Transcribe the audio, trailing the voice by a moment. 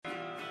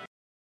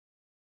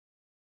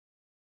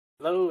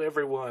Hello,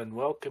 everyone.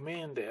 Welcome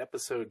in to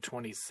episode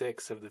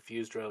 26 of the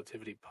Fuzed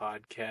Relativity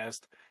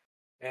Podcast.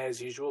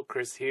 As usual,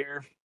 Chris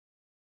here,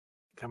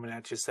 coming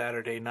at you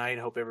Saturday night.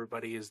 Hope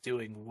everybody is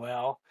doing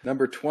well.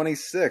 Number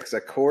 26, a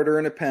quarter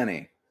and a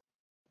penny.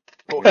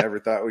 We never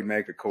thought we'd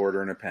make a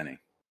quarter and a penny.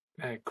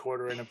 A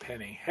quarter and a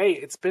penny. Hey,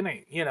 it's been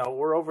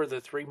we're over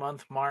the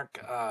 3-month mark.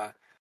 I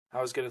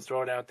was going to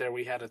throw it out there.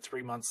 We had a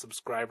 3-month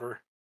subscriber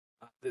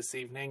this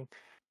evening,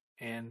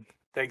 and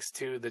thanks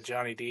to the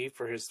Johnny D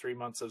for his 3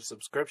 months of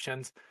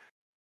subscriptions.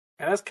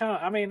 And that's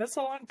that's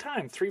a long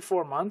time.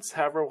 3-4 months,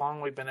 however long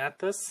we've been at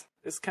this.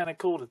 It's kind of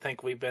cool to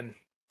think we've been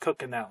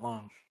cooking that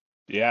long.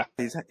 Yeah.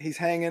 He's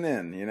hanging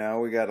in,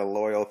 We got a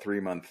loyal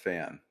 3-month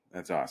fan.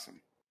 That's awesome.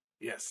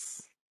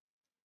 Yes.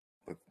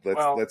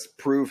 Let's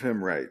prove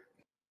him right.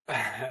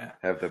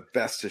 Have the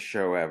bestest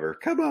show ever.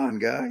 Come on,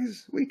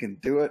 guys. We can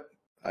do it.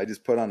 I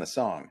just put on a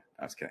song.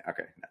 I was kidding.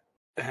 Okay.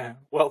 No.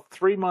 Well,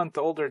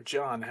 3-month-older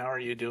John, how are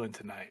you doing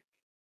tonight?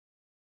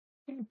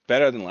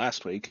 Better than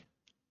last week.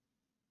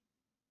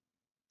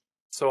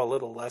 So a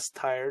little less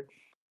tired?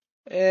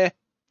 On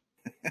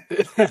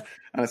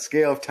a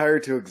scale of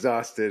tired to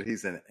exhausted,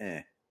 he's an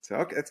eh. So,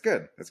 okay, that's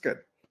good. That's good.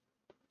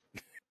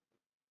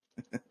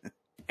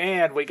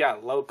 And we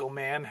got Local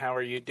Man. How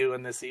are you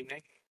doing this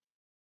evening?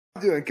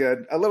 I'm doing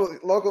good. A little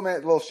Local Man, a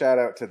little shout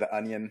out to The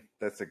Onion.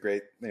 That's a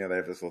great, they have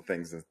this little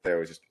things that they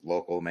always just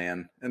Local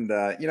Man. And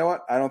you know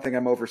what? I don't think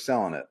I'm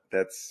overselling it.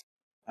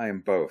 I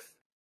am both.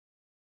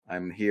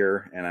 I'm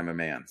here and I'm a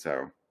man.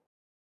 So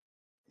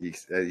you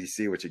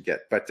see what you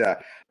get. But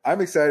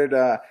I'm excited.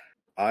 I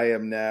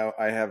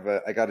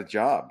got a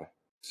job.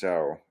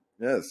 So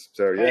yes.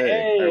 So yay.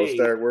 Hey. I will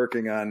start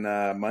working on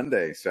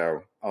Monday.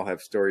 So I'll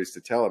have stories to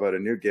tell about a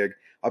new gig.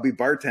 I'll be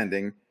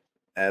bartending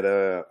at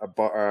a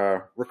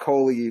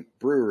Riccoli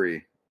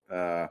brewery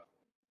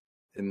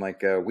in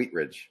Wheat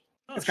Ridge.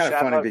 Oh, it's kind of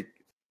funny.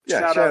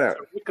 Shout out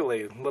to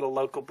Riccoli, little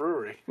local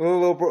brewery.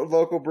 Little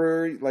local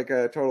brewery, like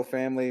a total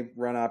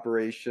family-run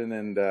operation,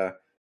 and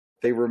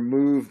they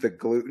remove the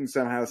gluten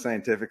somehow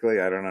scientifically.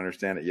 I don't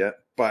understand it yet,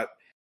 but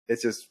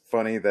it's just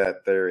funny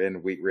that they're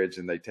in Wheat Ridge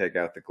and they take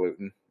out the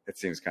gluten. It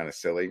seems kind of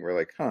silly. We're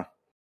like, huh?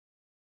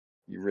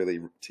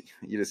 You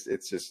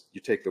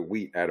take the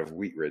wheat out of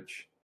Wheat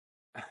Ridge.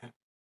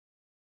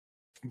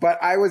 But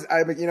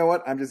you know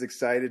what? I'm just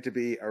excited to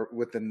be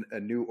with a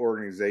new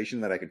organization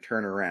that I can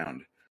turn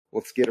around.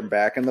 Let's get them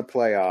back in the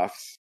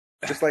playoffs.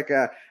 Just like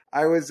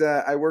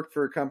I worked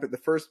for a company. The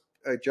first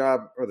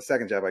job or the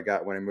second job I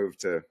got when I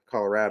moved to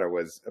Colorado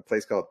was a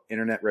place called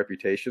Internet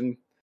Reputation.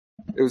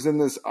 It was in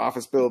this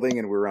office building,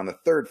 and we were on the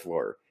 3rd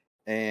floor.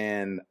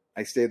 And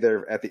I stayed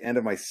there at the end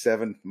of my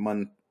 7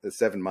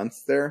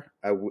 months there.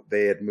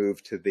 They had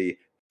moved to the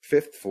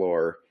 5th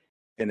floor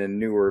in a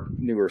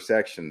newer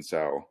section.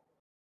 So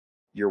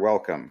you're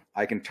welcome.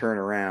 I can turn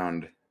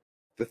around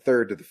the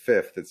 3rd to the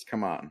 5th.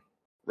 Come on,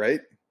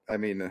 right? I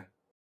mean,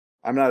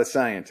 I'm not a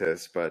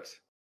scientist, but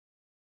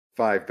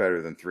 5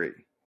 better than 3.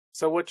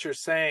 So what you're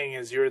saying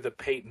is you're the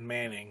Peyton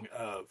Manning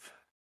of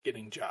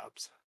getting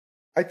jobs.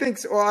 I think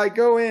so. Well, I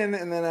go in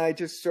and then I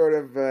just sort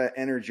of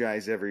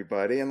energize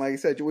everybody. And like I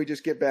said, we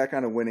just get back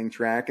on a winning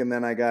track. And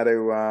then I got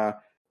to,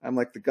 I'm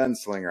like the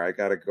gunslinger. I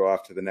got to go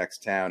off to the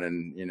next town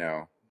and,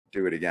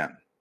 do it again.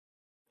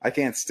 I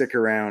can't stick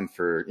around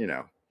for,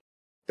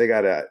 they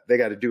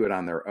gotta do it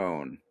on their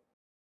own.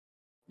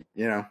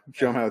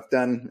 Show them how it's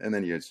done, and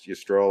then you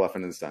stroll off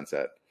into the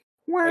sunset.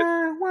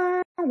 Wah,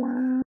 wah,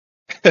 wah.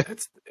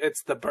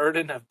 It's the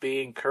burden of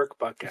being Kirk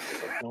Bucket,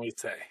 what can we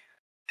say?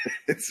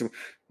 It's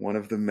one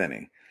of the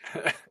many.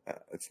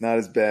 It's not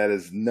as bad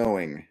as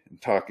knowing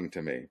and talking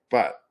to me,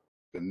 but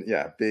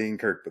yeah, being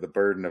Kirk, but the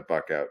burden of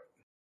Buckout,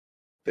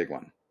 big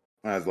one.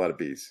 There's a lot of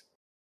B's.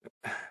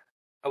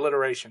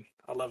 Alliteration,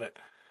 I love it.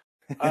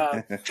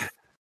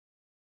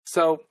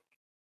 So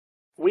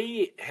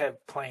we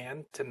have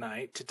planned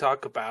tonight to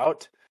talk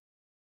about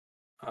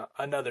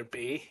another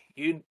B,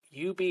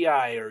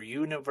 UBI, or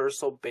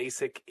Universal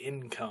Basic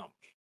Income.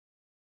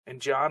 And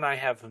John, I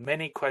have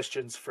many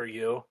questions for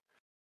you,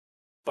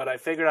 but I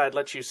figured I'd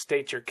let you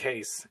state your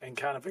case and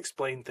kind of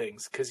explain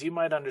things, because you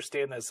might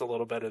understand this a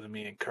little better than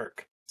me and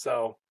Kirk.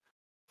 So,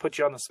 put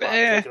you on the spot.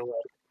 Take it away.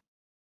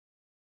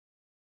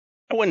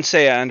 I wouldn't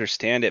say I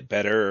understand it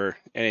better or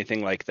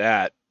anything like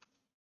that.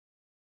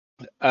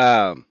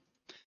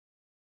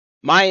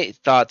 My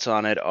thoughts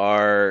on it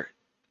are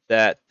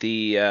that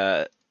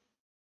it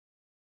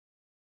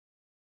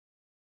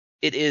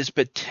is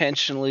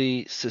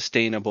potentially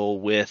sustainable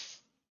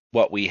with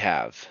what we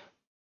have,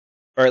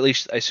 or at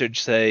least I should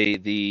say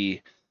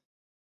the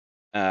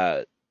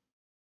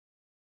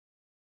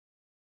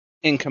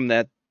income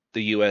that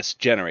the U.S.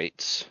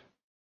 generates.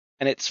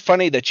 And it's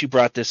funny that you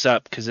brought this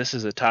up, because this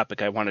is a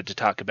topic I wanted to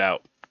talk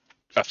about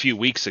a few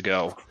weeks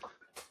ago.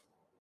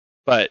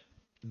 But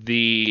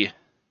the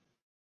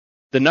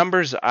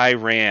numbers I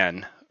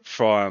ran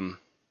from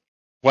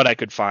what I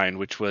could find,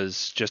 which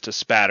was just a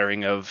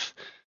spattering of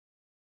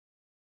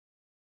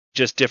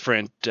just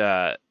different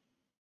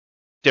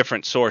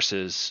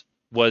sources,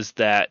 was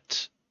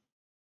that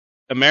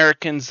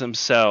Americans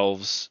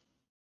themselves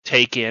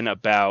take in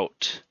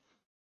about,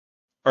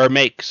 or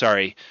make,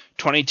 sorry,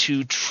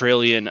 22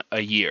 trillion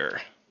a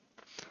year.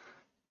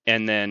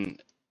 And then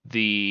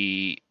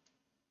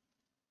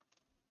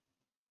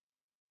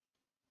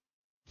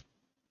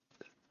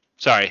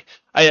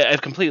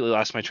I've completely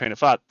lost my train of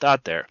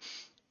thought there.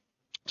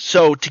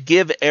 So to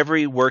give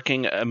every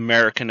working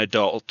American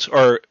adult,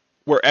 or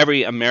where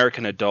every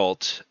American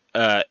adult,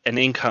 an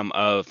income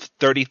of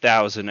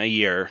 $30,000 a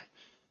year,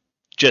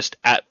 just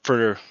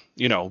for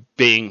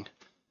being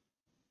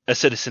a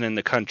citizen in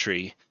the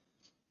country,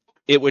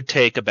 it would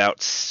take about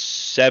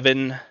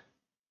 $7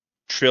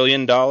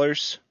 trillion, or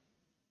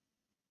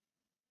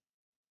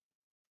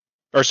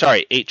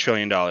sorry, $8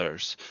 trillion.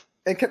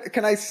 And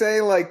can I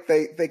say, like,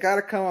 they got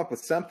to come up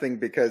with something,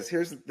 because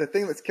here's the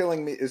thing that's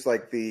killing me is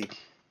like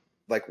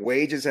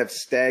wages have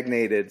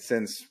stagnated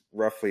since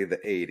roughly the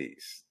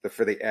 80s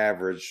for the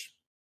average,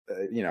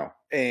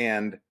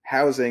 and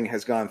housing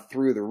has gone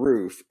through the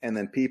roof, and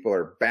then people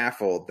are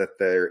baffled that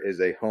there is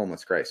a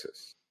homeless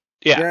crisis.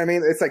 Yeah. You know what I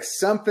mean? It's like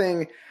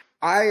something.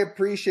 I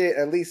appreciate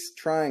at least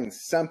trying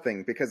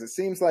something, because it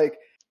seems like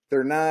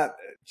they're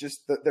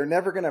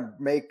never going to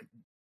make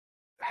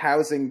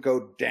housing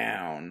go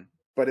down.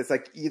 But it's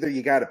like either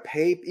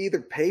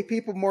pay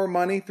people more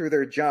money through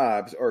their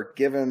jobs, or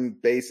give them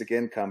basic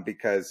income,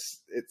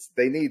 because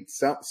they need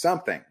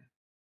something.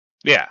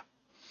 Yeah.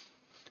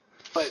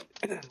 But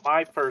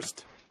my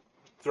first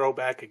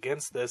throwback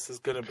against this is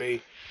going to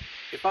be,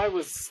 if I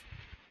was,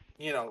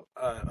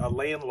 a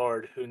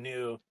landlord who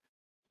knew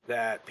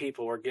that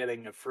people were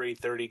getting a free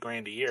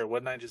 $30,000 a year,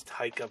 wouldn't I just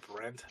hike up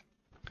rent?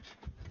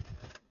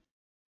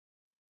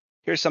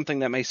 Here's something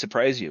that may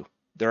surprise you.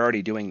 They're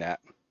already doing that.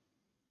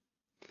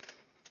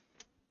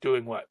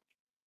 Doing what?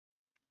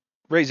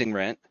 Raising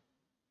rent.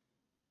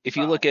 If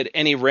you look at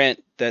any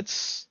rent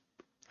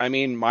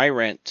my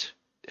rent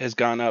has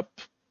gone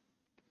up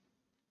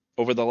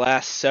over the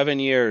last 7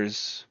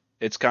 years.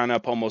 It's gone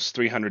up almost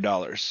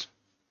 $300.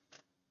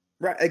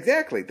 Right,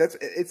 exactly.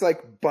 It's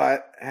like,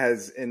 but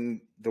has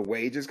in the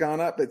wages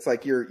gone up? It's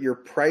like you're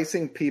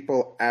pricing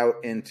people out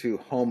into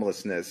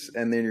homelessness,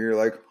 and then you're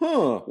like,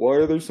 why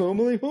are there so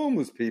many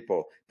homeless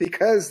people?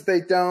 Because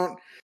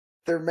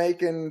they're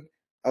making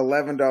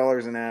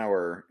 $11 an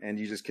hour, and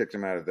you just kicked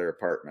them out of their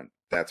apartment.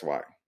 That's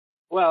why.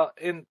 Well,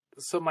 and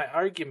so my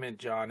argument,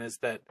 John, is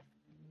that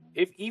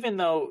even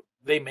though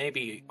they may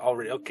be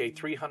already, okay,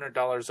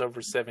 $300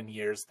 over 7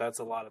 years, that's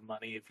a lot of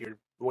money if your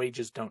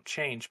wages don't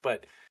change.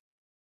 But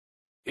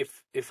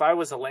if I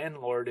was a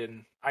landlord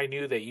and I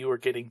knew that you were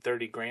getting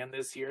 $30,000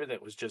 this year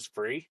that was just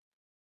free,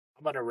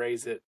 I'm going to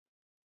raise it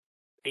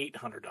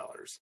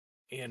 $800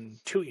 in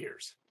 2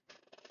 years.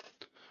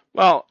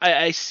 Well,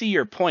 I see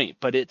your point,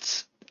 but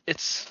it's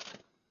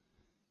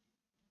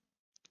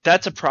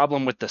that's a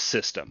problem with the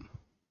system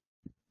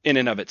in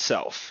and of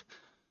itself.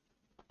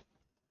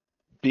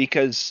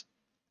 Because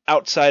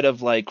outside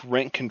of like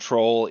rent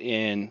control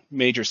in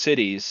major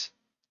cities,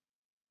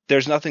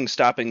 there's nothing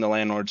stopping the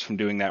landlords from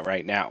doing that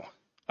right now,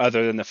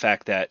 other than the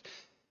fact that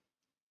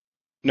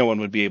no one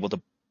would be able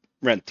to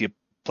rent the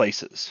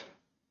places.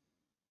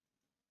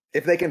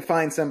 If they can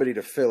find somebody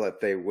to fill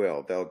it, they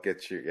will. They'll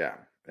get you, yeah.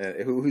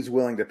 Who's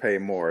willing to pay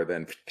more,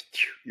 then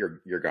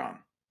you're gone.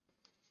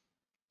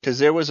 Because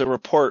there was a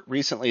report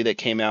recently that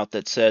came out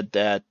that said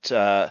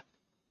that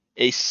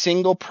a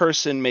single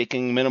person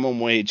making minimum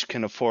wage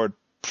can afford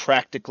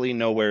practically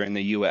nowhere in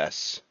the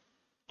U.S.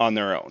 on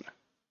their own.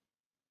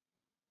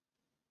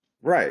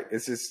 Right.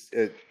 It's just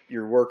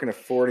you're working a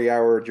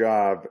 40-hour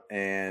job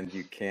and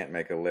you can't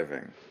make a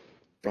living.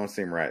 Don't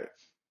seem right.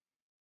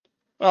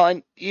 Well,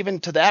 and even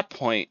to that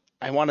point,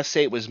 I want to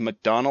say it was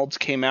McDonald's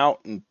came out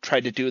and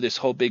tried to do this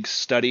whole big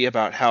study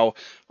about how,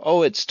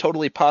 it's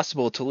totally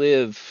possible to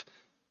live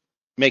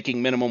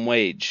making minimum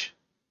wage.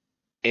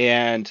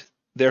 And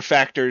their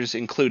factors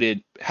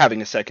included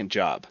having a second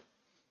job.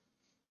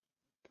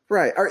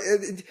 Right.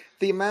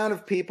 The amount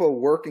of people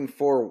working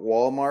for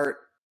Walmart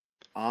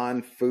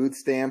on food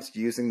stamps,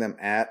 using them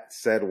at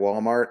said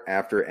Walmart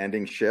after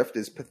ending shift,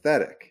 is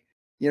pathetic.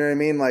 You know what I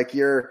mean? Like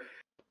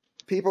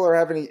people are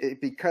having,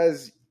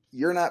 because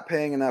you're not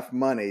paying enough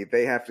money,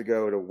 they have to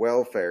go to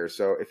welfare.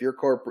 So if you're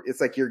corporate,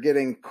 it's like you're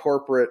getting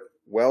corporate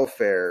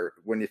welfare,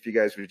 when if you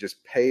guys would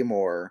just pay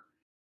more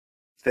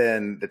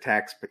than the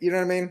tax, you know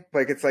what I mean?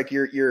 Like it's like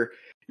you're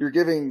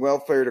giving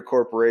welfare to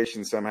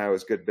corporations somehow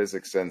is good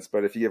business sense,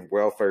 but if you give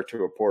welfare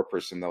to a poor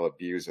person, they'll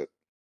abuse it.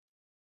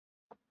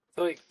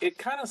 So it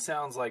kind of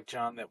sounds like,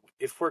 John, that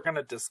if we're going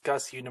to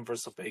discuss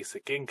universal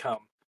basic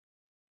income,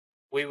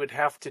 we would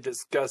have to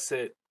discuss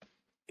it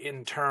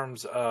in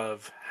terms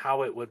of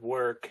how it would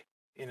work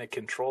in a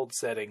controlled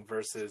setting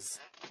versus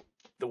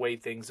the way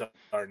things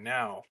are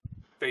now,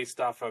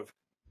 based off of,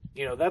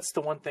 that's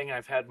the one thing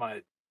I've had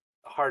my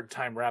hard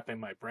time wrapping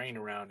my brain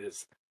around,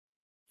 is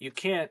you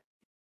can't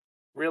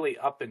really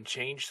up and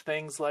change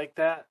things like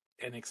that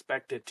and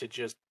expect it to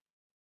just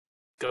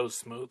go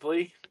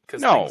smoothly,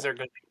 because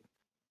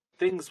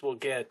things will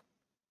get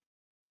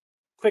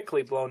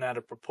quickly blown out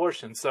of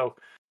proportion. So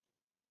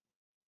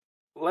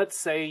let's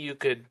say you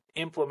could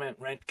implement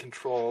rent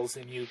controls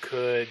and you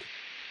could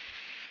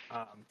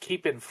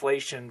keep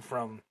inflation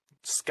from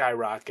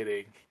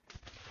skyrocketing.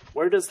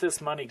 Where does this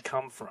money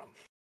come from?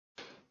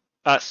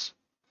 Us.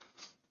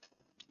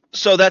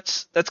 So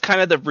that's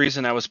kind of the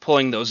reason I was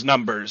pulling those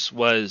numbers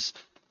was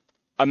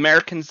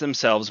Americans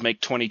themselves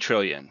make 20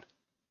 trillion.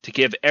 To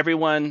give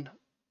everyone,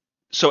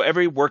 so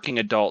every working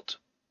adult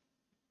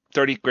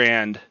 30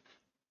 grand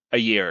a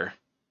year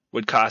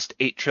would cost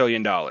 $8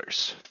 trillion,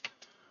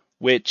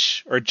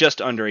 which, or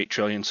just under 8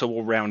 trillion, so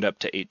we'll round up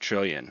to 8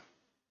 trillion.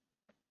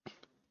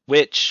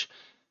 Which,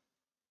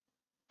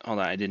 hold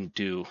on, I did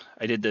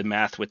the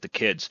math with the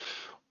kids.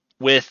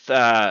 With,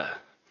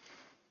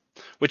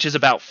 which is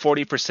about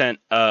 40%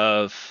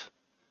 of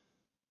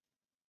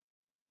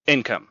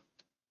income.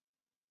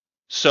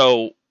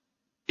 So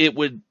it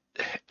would,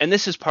 and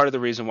this is part of the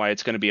reason why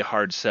it's going to be a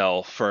hard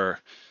sell for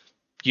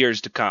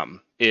years to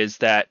come, is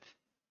that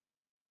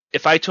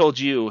if I told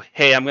you,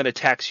 hey, I'm going to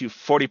tax you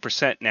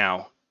 40%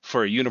 now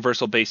for a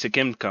universal basic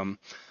income,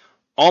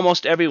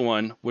 almost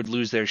everyone would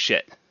lose their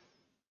shit.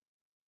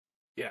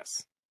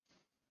 Yes.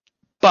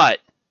 But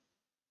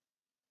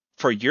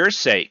for your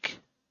sake,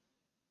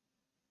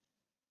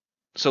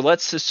 so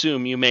let's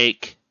assume you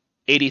make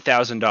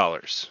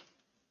 $80,000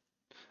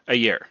 a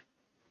year.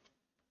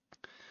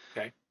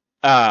 Okay.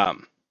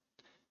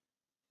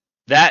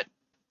 That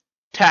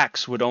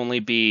tax would only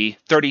be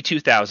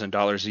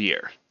 $32,000 a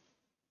year.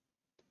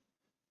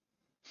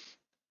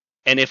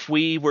 And if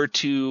we were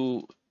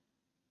to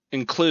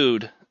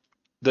include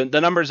the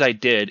numbers I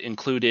did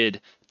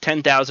included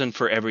 $10,000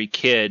 for every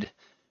kid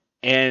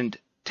and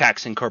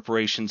taxing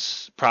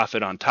corporations'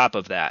 profit on top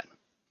of that.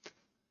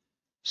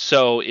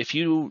 So if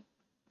you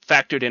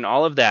factored in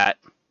all of that,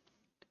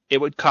 it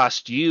would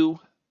cost you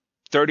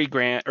 30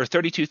 grand or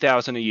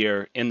 32,000 a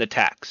year in the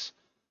tax.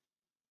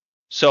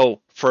 So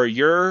for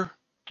you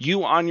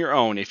on your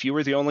own, if you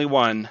were the only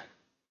one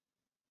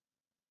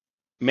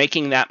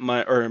making that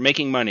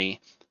making money,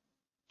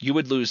 you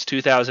would lose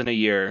 2,000 a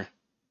year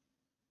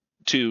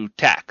to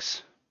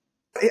tax.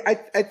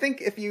 I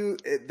think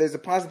there's a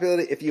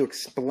possibility if you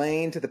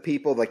explain to the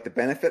people like the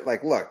benefit,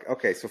 like, look,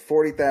 okay, so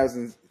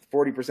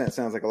 40%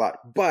 sounds like a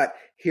lot, but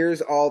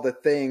here's all the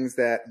things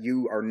that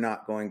you are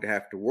not going to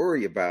have to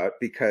worry about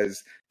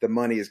because the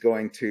money is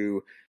going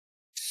to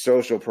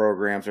social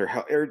programs or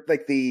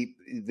like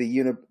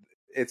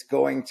it's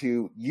going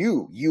to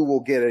you will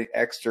get an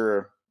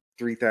extra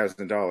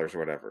 $3,000 or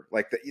whatever.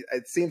 Like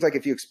it seems like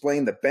if you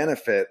explain the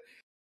benefit,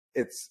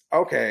 it's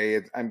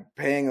okay. I'm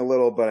paying a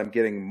little, but I'm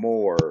getting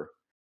more.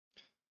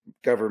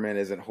 Government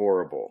isn't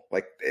horrible.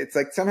 Like it's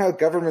like somehow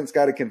government's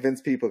got to convince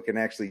people it can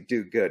actually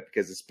do good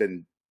because it's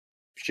been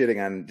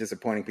shitting on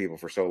disappointing people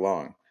for so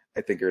long.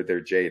 I think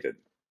they're jaded.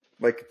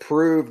 Like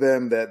prove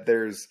them that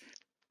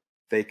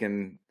they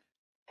can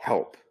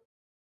help.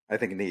 I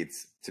think it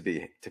needs to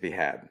be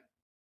had.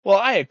 Well,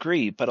 I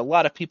agree, but a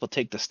lot of people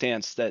take the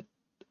stance that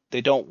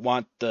they don't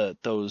want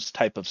those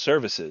type of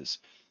services,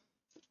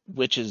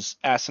 which is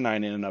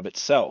asinine in and of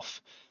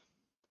itself.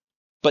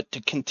 But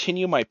to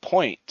continue my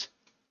point,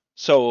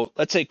 so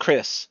let's say,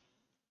 Chris,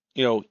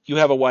 you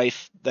have a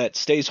wife that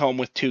stays home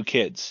with 2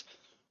 kids.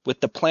 With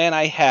the plan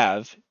I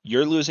have,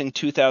 you're losing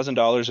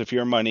 $2,000 of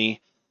your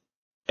money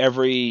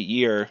every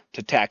year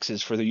to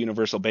taxes for the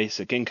universal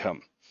basic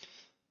income.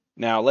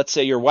 Now, let's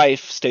say your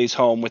wife stays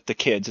home with the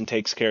kids and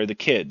takes care of the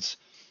kids.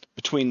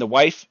 Between the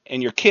wife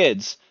and your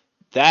kids,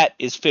 that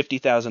is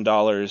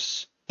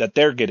 $50,000 that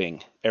they're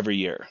getting every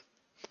year.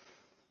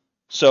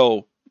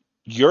 So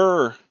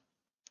your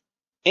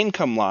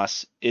income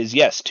loss is,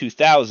 yes,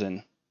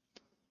 $2,000,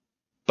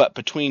 but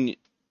between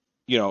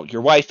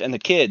your wife and the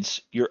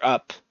kids, you're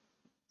up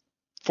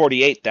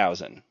 $48,000.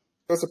 So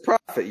it's a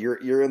profit.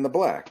 You're in the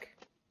black.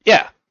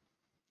 Yeah.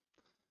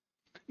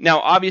 Now,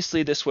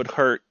 obviously, this would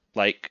hurt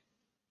like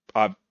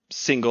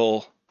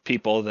single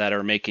people that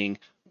are making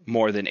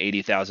more than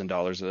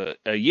 $80,000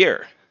 a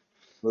year.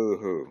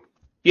 Boo-hoo.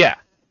 Yeah.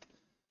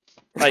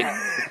 Like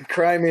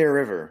Cry me a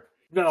river.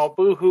 No,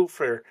 boo-hoo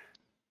for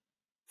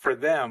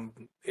them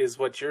is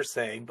what you're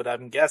saying, but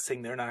I'm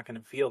guessing they're not going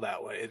to feel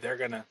that way. They're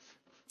going to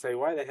say,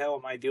 why the hell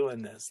am I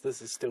doing this?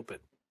 This is stupid.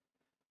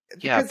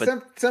 Yeah,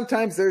 because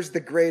sometimes there's the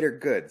greater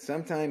good.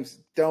 Sometimes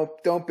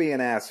don't be an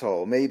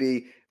asshole.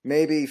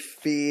 Maybe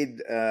feed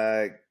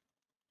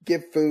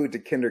give food to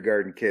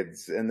kindergarten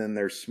kids and then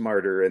they're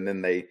smarter and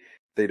then they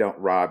don't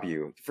rob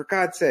you. For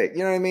God's sake. You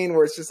know what I mean?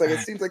 Where it's just like it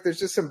seems like there's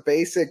just some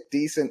basic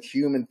decent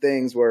human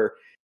things where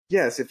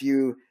yes, if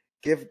you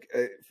give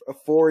a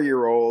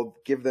 4-year-old,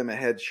 give them a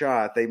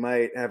headshot, they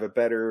might have a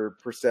better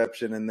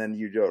perception. And then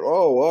you go,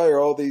 oh, why are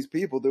all these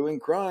people doing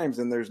crimes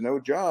and there's no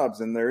jobs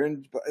and they're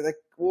in like,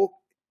 well,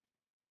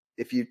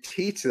 if you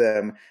teach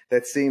them,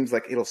 that seems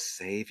like it'll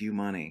save you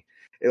money.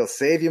 It'll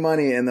save you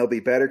money and they'll be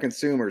better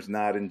consumers,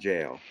 not in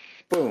jail.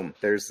 Boom.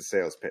 There's the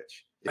sales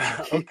pitch.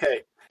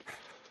 Okay.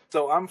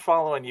 So I'm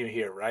following you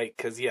here, right?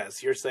 Because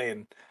yes, you're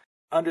saying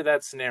under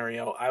that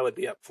scenario, I would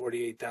be up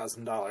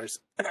 $48,000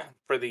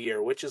 for the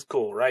year, which is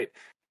cool, right?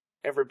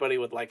 Everybody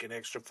would like an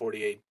extra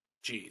 48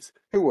 G's.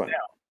 Who won? Now,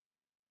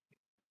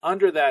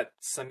 under that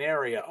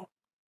scenario,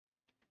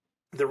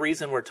 the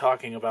reason we're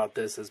talking about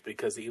this is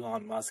because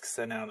Elon Musk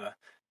sent out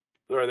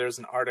there's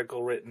an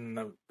article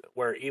written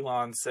where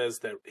Elon says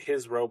that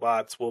his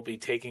robots will be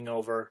taking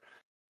over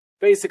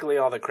basically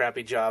all the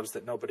crappy jobs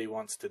that nobody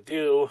wants to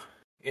do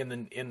in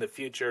the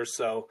future.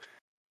 So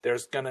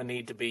there's going to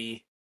need to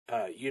be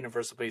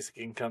universal basic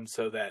income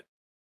so that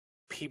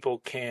people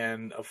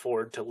can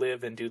afford to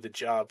live and do the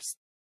jobs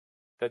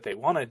that they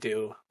want to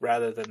do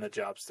rather than the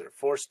jobs they're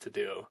forced to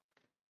do.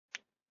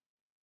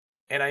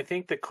 And I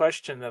think the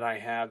question that I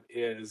have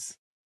is,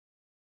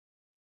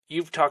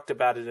 you've talked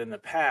about it in the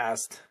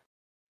past,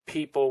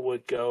 people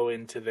would go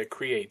into the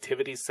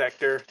creativity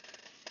sector,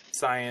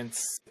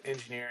 science,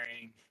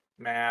 engineering,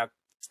 math,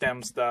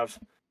 STEM stuff,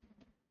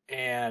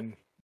 and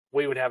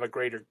we would have a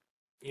greater,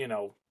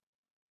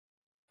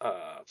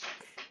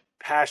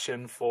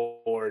 passion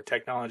for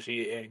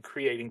technology and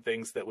creating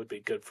things that would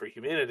be good for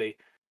humanity.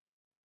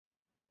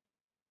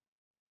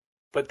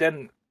 But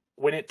then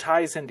when it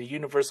ties into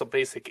universal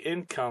basic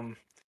income,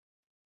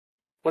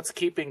 what's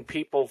keeping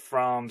people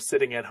from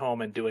sitting at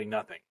home and doing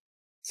nothing?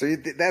 So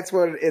that's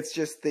what it's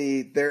just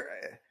it's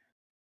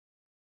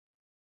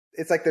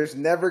like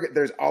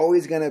there's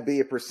always going to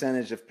be a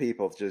percentage of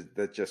people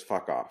that just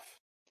fuck off.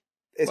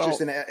 It's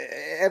just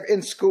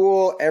in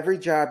school, every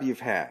job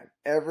you've had,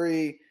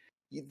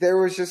 there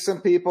was just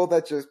some people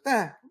that just,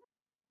 they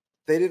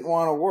didn't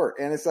want to work.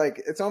 And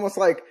it's almost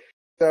like,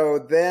 so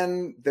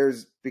then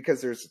because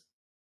there's,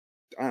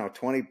 I don't know,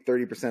 20,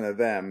 30% of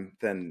them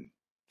then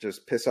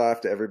just piss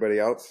off to everybody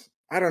else.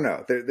 I don't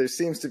know. There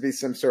seems to be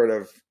some sort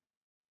of,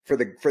 for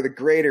the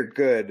greater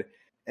good.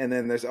 And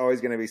then there's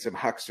always going to be some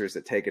hucksters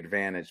that take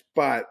advantage,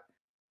 but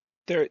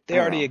they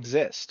already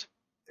exist.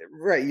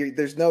 Right.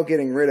 There's no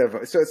getting rid of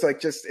it. So it's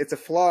like it's a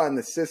flaw in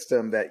the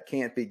system that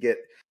can't be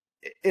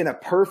in a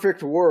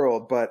perfect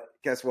world, but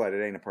guess what?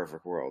 It ain't a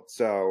perfect world.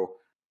 So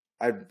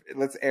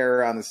let's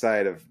err on the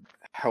side of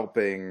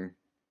helping.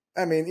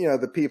 I mean,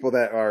 the people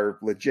that are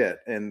legit,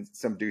 and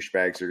some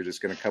douchebags are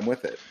just going to come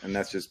with it. And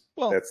that's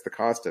that's the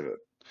cost of it.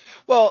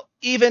 Well,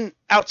 even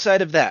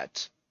outside of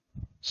that.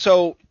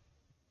 So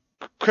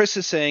Chris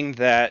is saying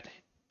that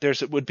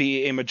would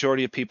be a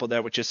majority of people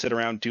that would just sit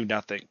around, do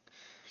nothing.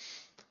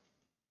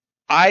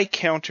 I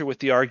counter with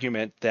the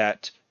argument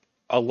that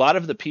a lot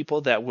of the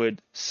people that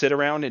would sit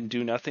around and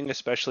do nothing,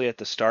 especially at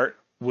the start,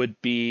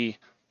 would be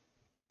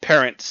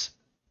parents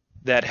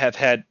that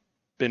have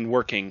been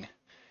working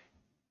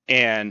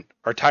and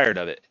are tired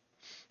of it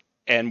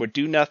and would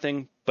do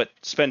nothing but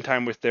spend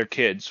time with their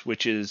kids,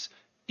 which is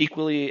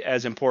equally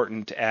as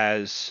important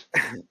as...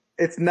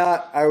 It's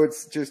not, I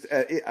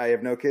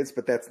have no kids,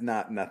 but that's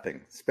not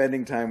nothing.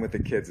 Spending time with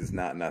the kids is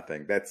not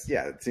nothing.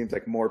 It seems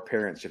like more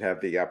parents should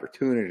have the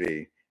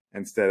opportunity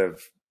instead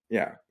of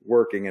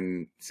working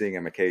and seeing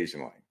them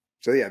occasionally.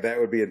 So that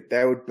would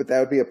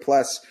be a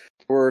plus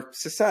for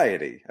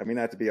society. I mean,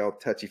 not to be all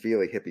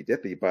touchy-feely,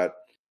 hippy-dippy, but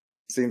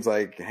it seems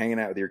like hanging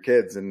out with your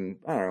kids and,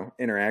 I don't know,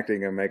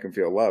 interacting and make them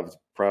feel loved,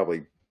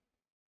 probably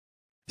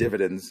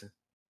dividends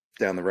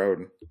down the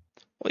road.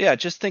 Well, yeah,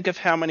 just think of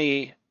how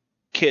many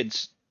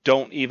kids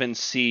don't even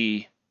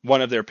see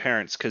one of their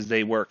parents because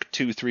they work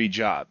 2-3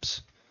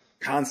 jobs.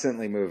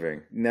 Constantly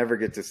moving, never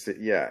get to see.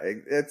 Yeah,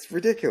 it's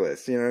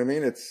ridiculous. You know what I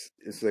mean? It's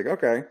like,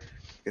 okay,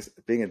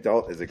 being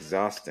adult is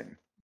exhausting.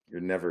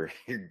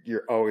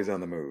 You're always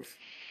on the move.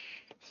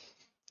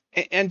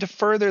 And to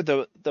further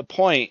the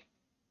point,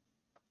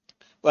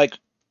 like,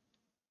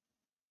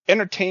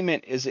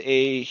 entertainment is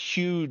a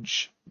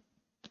huge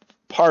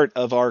part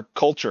of our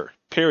culture,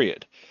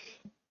 period.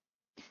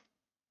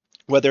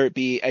 Whether it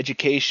be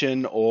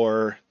education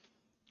or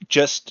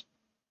just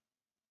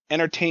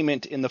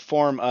entertainment in the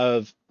form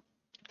of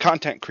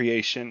content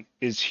creation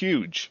is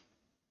huge.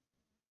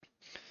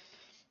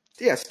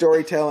 Yeah,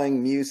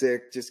 storytelling,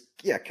 music, just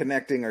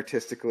connecting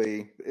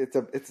artistically. It's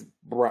a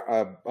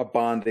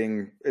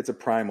bonding. It's a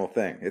primal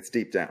thing. It's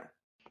deep down.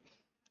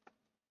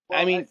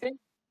 Well,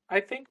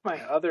 I think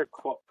my other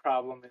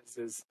problem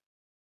is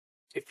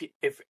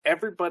if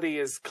everybody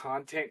is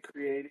content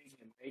creating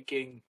and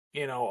making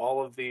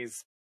all of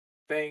these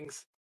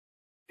things,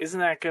 isn't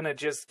that going to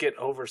just get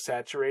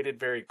oversaturated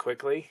very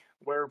quickly?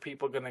 Where are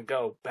people going to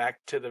go? Back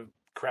to the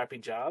crappy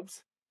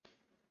jobs?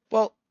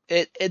 Well,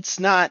 it's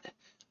not.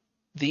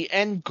 The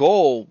end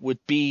goal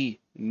would be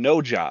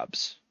no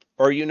jobs,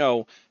 or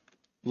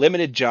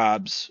limited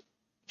jobs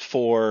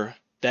for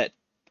that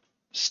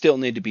still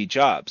need to be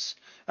jobs.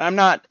 I'm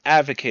not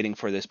advocating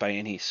for this by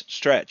any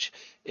stretch.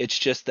 It's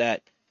just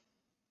that,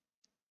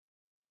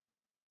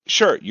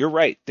 sure, you're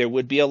right, there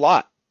would be a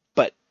lot,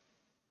 but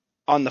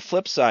on the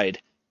flip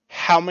side,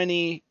 how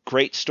many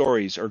great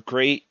stories or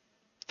great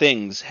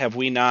things have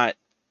we not,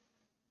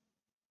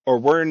 or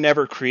were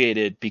never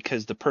created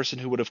because the person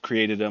who would have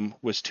created them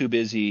was too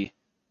busy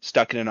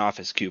stuck in an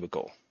office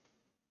cubicle?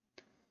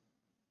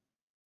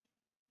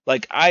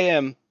 Like, I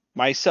am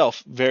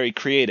myself very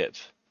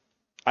creative.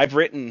 I've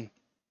written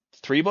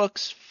 3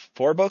 books,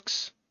 4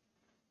 books.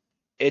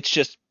 It's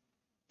just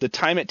the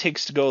time it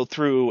takes to go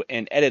through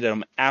and edit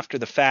them after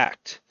the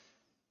fact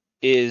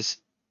is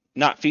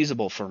not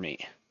feasible for me.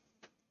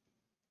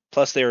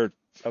 Plus, that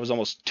was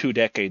almost 2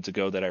 decades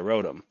ago that I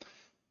wrote them.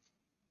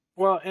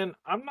 Well, and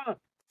I'm not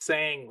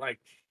saying like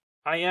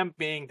I am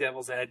being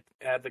devil's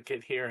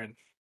advocate here and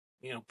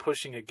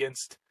pushing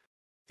against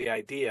the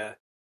idea.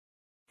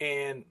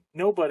 And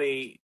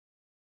nobody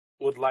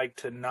would like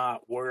to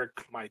not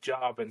work my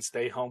job and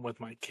stay home with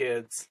my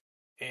kids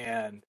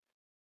and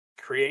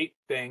create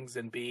things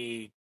and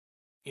be,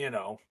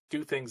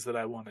 do things that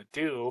I want to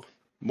do.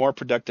 More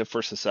productive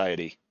for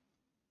society.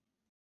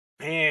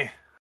 We'd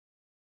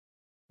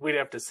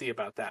have to see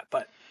about that.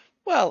 But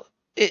well,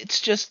 it's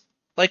just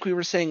like we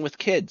were saying with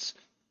kids.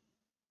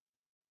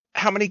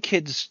 How many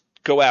kids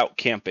go out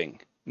camping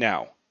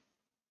now?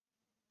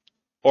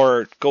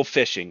 Or go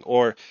fishing?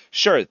 Or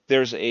sure,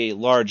 there's a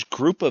large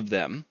group of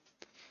them,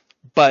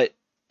 but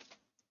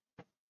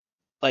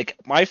like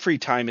my free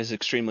time is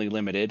extremely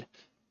limited,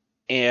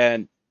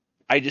 and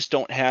I just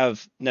don't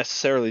have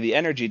necessarily the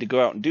energy to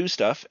go out and do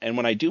stuff. And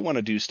when I do want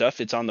to do stuff,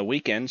 it's on the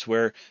weekends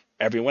where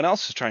everyone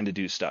else is trying to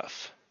do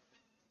stuff.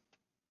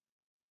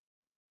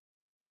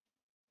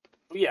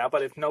 Yeah,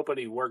 but if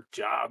nobody worked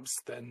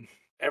jobs, then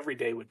every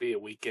day would be a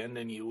weekend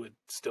and you would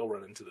still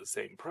run into the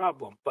same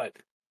problem. But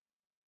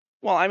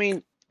well, I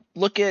mean,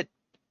 look at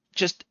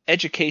just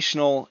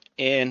educational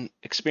and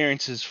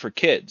experiences for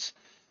kids.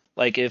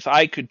 Like if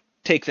I could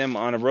take them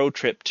on a road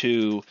trip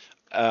to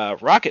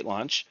rocket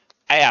launch,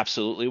 I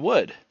absolutely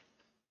would.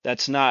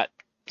 That's not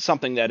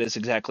something that is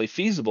exactly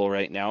feasible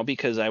right now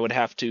because I would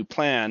have to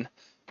plan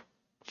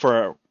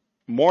for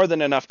more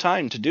than enough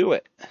time to do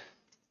it.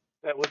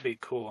 That would be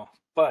cool.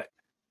 But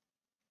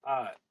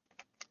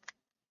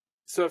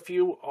so if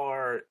you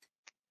are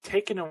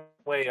taking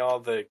away all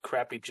the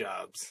crappy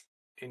jobs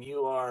and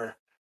you are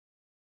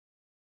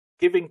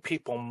giving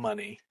people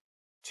money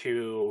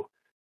to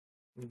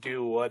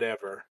do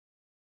whatever,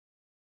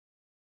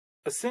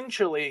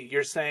 essentially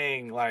you're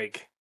saying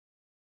like,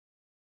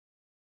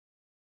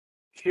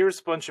 here's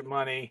a bunch of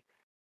money,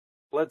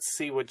 let's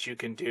see what you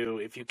can do.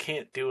 If you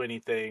can't do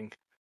anything,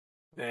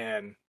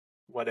 then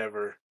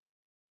whatever.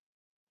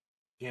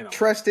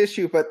 Trust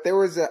issue, but there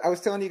was I was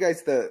telling you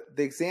guys the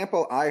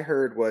example I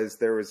heard was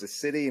there was a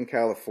city in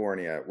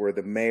California where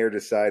the mayor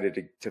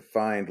decided to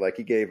find, like,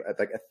 he gave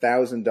like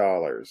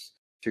 $1,000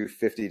 to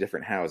 50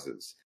 different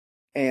houses,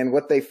 and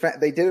what they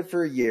did it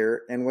for a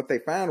year, and what they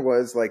found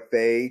was like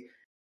they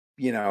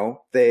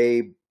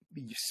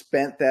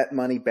spent that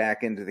money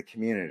back into the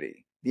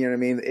community. You know what I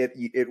mean?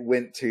 It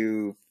went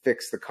to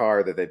fix the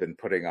car that they've been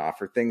putting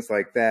off or things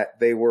like that.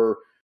 They were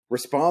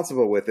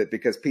responsible with it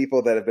because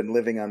people that have been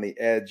living on the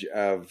edge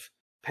of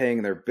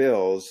paying their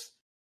bills,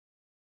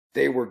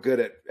 they were good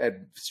at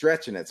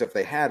stretching it. So if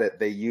they had it,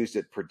 they used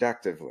it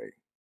productively.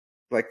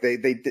 Like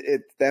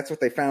that's what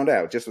they found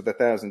out just with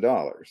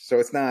 $1,000. So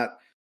it's not,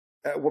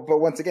 but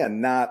once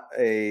again,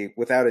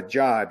 without a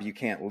job, you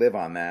can't live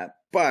on that.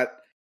 But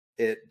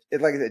it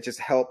like it just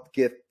helped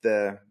get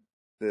the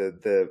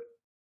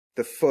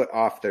foot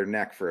off their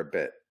neck for a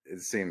bit. It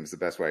seems the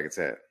best way I could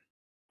say it.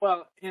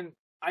 Well, and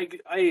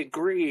I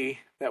agree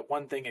that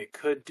one thing it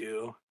could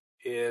do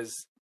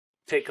is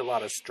take a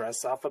lot of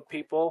stress off of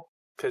people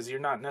because you're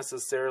not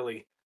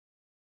necessarily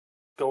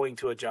going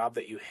to a job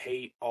that you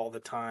hate all the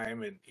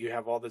time and you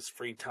have all this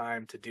free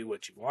time to do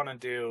what you want to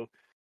do.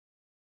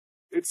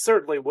 It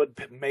certainly would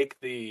make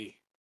the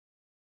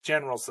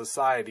general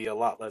society a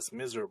lot less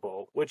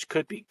miserable, which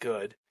could be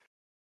good.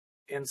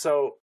 And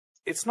so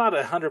it's not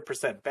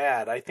 100%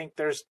 bad. I think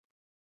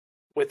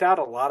without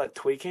a lot of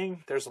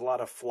tweaking, there's a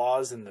lot of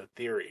flaws in the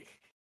theory.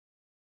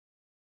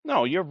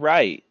 No, you're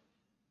right.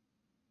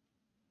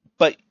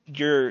 But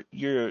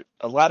a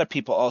lot of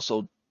people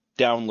also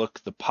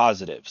downlook the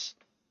positives.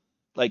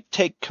 Like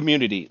take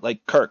community,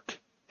 like Kirk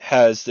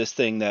has this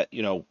thing that,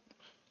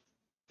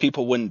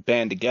 people wouldn't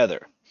band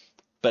together.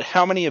 But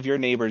how many of your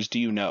neighbors do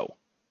you know?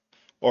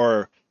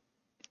 Or,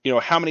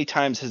 how many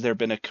times has there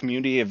been a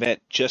community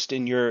event just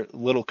in your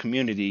little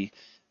community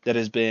that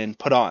has been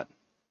put on?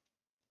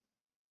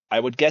 I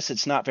would guess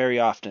it's not very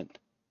often.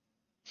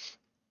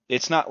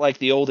 It's not like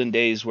the olden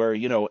days where,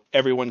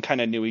 everyone kind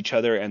of knew each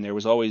other and there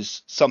was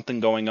always something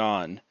going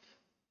on.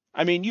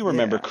 I mean, you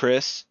remember, yeah.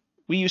 Chris,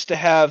 we used to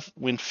have,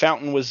 when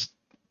Fountain was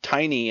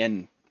tiny,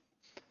 and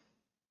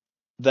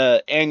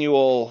the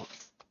annual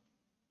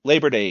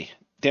Labor Day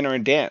dinner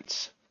and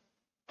dance.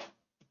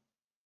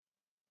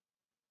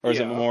 Or is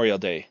it Memorial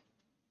Day?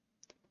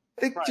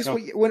 I think just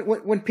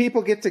when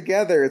people get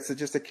together, it's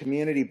just a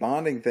community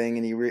bonding thing,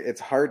 and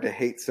it's hard to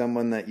hate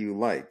someone that you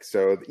like.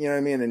 So, you know what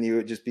I mean? And you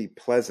would just be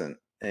pleasant.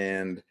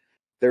 And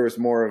there was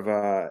more of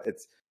I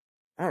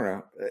don't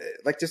know,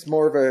 like just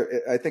more of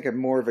I think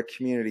more of a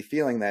community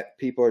feeling that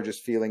people are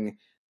just feeling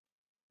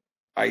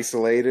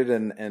isolated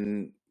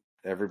and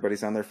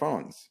everybody's on their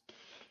phones.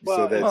 Well,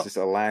 so that's just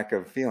a lack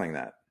of feeling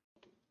that.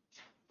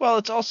 Well,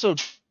 it's also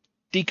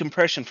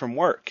decompression from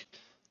work.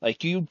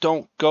 Like you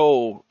don't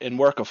go and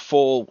work a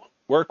full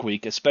work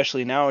week,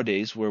 especially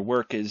nowadays where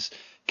work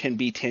can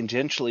be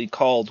tangentially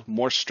called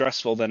more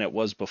stressful than it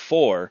was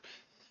before.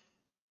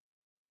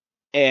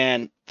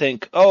 and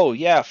think, oh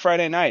yeah,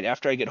 Friday night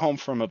after I get home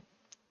from a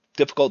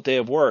difficult day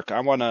of work,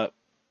 I want to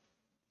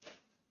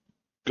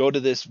go to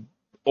this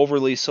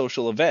overly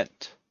social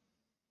event.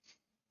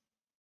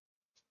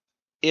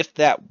 If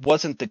that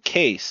wasn't the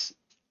case,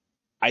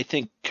 I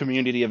think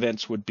community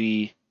events would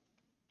be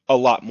a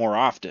lot more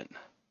often.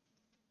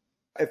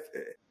 If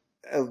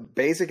a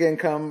basic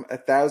income,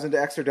 $1,000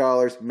 extra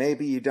dollars,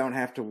 maybe you don't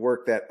have to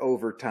work that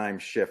overtime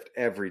shift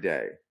every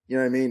day. You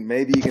know what I mean?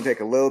 Maybe you can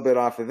take a little bit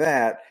off of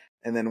that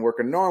and then work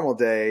a normal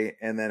day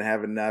and then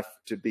have enough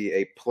to be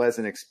a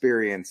pleasant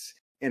experience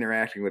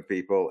interacting with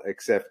people,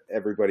 except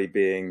everybody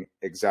being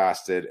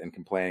exhausted and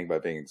complaining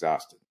about being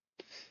exhausted.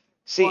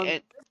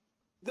 See,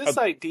 this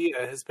idea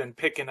has been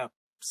picking up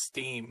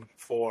steam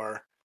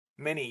for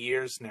many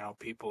years now.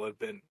 People have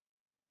been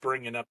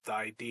bringing up the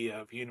idea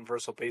of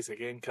universal basic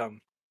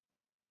income.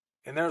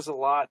 And there's a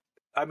lot.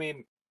 I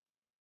mean,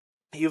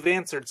 you've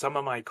answered some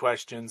of my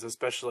questions,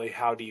 especially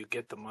how do you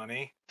get the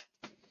money?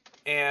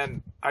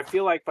 And I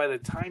feel like by the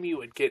time you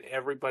would get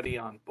everybody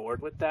on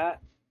board with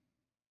that,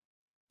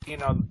 you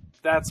know,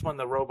 that's when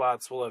the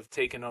robots will have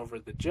taken over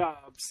the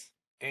jobs,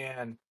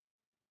 and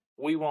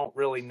we won't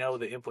really know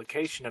the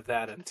implication of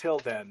that until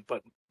then.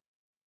 But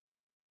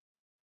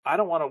I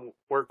don't want to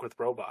work with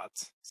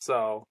robots.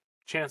 So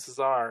chances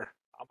are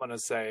I'm going to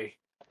say,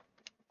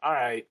 all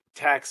right,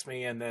 tax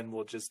me, and then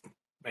we'll just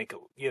make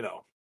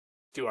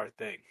do our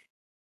thing.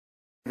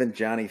 Even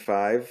Johnny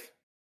Five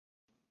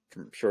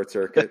from Short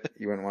Circuit,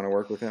 you wouldn't want to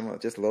work with him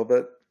just a little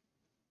bit?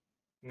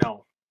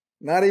 No.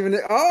 Not even.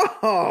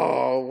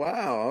 Oh,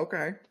 wow.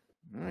 Okay.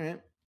 All right.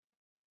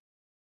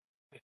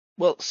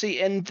 well, see,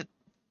 and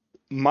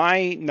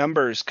my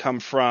numbers come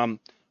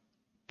from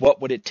what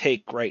would it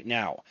take right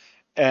now,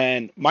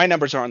 and my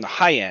numbers are on the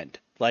high end.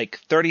 Like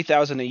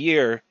 30,000 a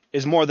year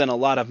is more than a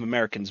lot of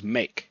Americans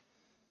make.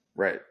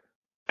 Right.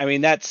 I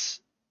mean, Yes.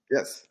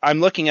 I'm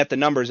looking at the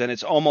numbers, and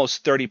it's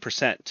almost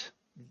 30%.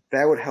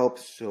 That would help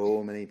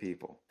so many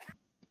people.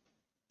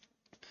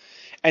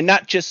 And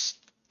that's just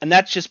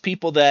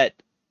people that,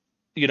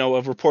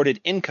 have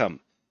reported income.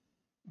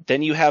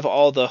 Then you have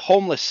all the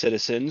homeless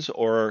citizens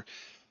or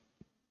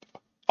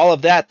all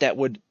of that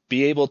would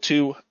be able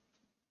to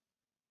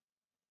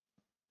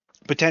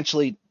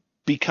potentially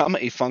become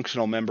a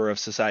functional member of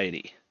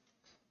society.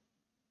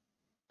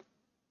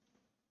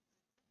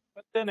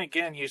 But then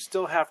again, you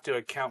still have to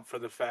account for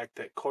the fact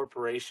that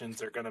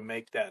corporations are going to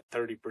make that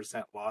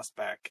 30% loss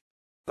back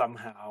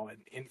somehow, and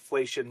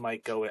inflation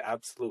might go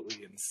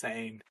absolutely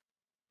insane,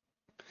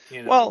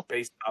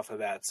 based off of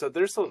that. So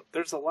there's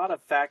a lot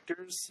of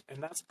factors,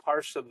 and that's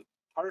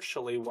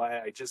partially why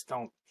I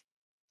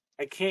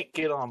can't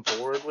get on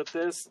board with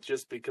this,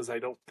 just because I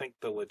don't think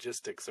the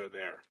logistics are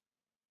there.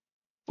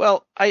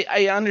 Well,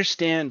 I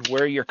understand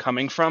where you're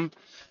coming from,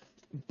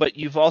 but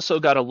you've also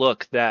got to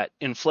look that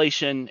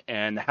inflation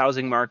and the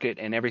housing market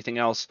and everything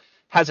else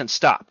hasn't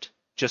stopped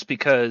just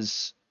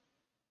because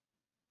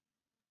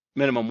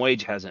minimum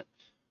wage hasn't.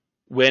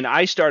 When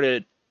I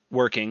started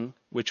working,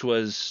 which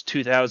was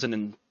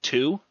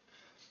 2002,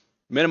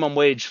 minimum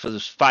wage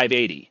was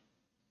 $5.80.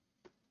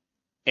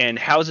 And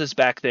houses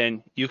back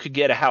then, you could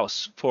get a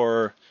house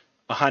for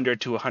 $100,000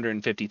 to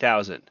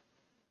 $150,000.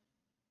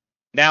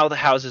 Now the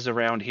houses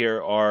around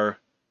here are,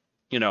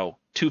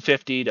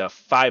 $250,000 to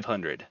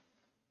 $500,000.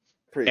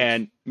 Preach.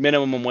 And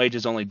minimum wage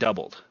has only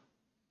doubled.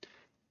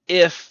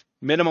 If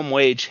minimum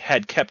wage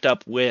had kept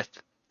up with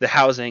the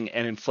housing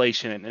and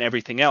inflation and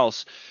everything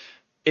else,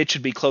 it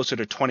should be closer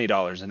to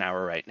 $20 an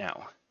hour right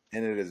now.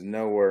 And it is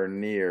nowhere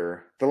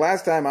near. The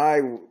last time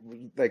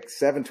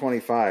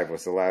 $7.25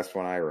 was the last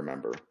one I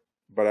remember,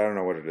 but I don't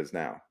know what it is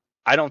now.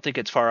 I don't think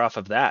it's far off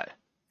of that.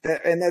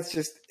 And that's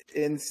just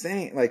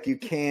insane. Like, you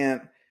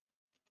can't.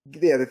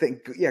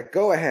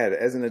 Go ahead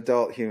as an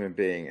adult human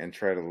being and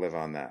try to live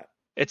on that.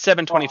 It's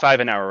 $7.25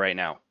 an hour right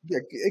now. Yeah,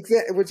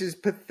 exactly, which is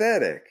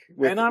pathetic.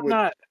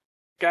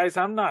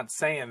 I'm not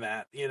saying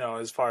that,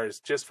 as far as,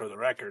 just for the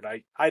record,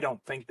 I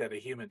don't think that a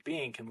human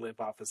being can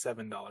live off of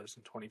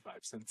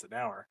 $7.25 an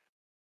hour.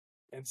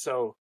 And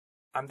so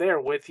I'm there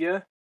with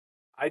you.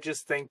 I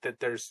just think that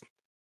there's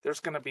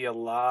going to be a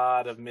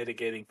lot of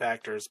mitigating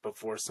factors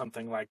before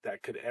something like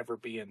that could ever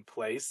be in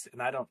place.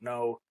 And I don't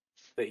know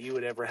that you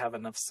would ever have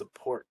enough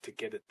support to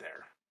get it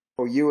there.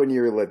 Well, you and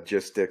your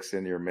logistics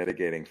and your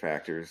mitigating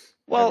factors.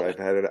 Well,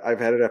 I've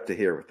had it up to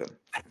here with them.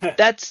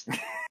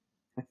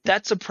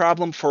 That's a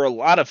problem for a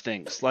lot of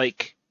things,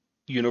 like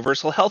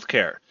universal health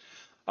care.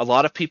 A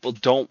lot of people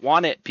don't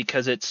want it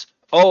because it's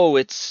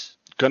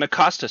going to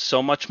cost us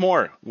so much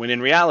more, when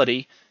in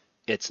reality,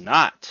 it's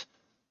not.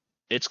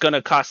 It's going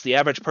to cost the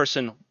average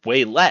person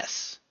way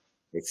less.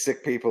 But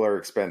sick people are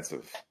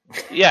expensive.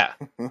 Yeah.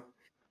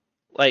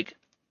 Like,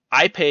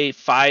 I pay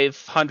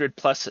 $500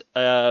 plus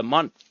a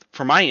month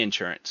for my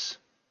insurance.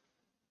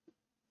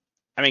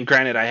 I mean,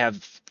 granted, I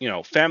have,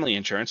 family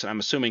insurance, and I'm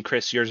assuming,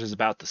 Chris, yours is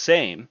about the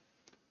same.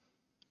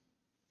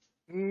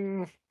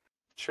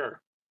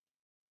 Sure.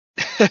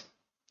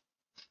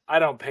 I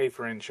don't pay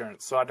for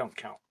insurance, so I don't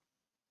count.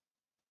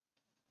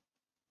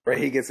 Right,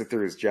 he gets it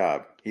through his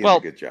job. He has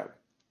a good job.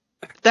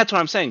 That's what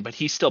I'm saying, but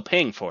he's still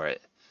paying for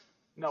it.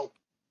 No.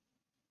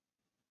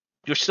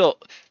 You're still...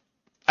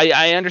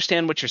 I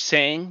understand what you're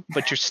saying,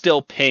 but you're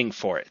still paying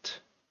for it.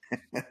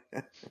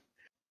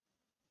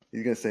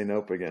 He's going to say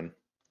nope again.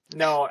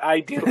 No, I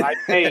do. I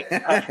pay...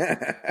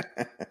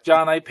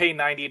 John, I pay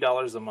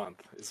 $90 a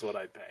month is what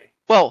I pay.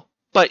 Well,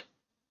 but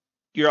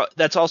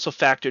that's also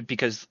factored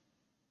because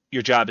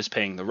your job is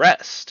paying the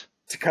rest.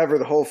 To cover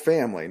the whole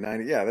family.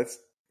 90. Yeah, that's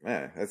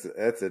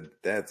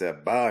a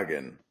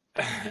bargain.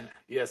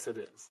 Yes, it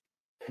is.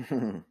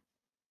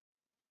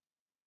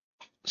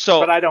 So,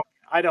 but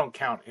I don't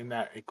count in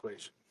that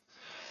equation.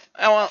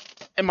 Well,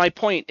 and my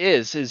point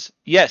is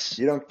yes.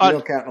 You don't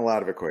count in a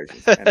lot of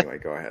equations. Anyway,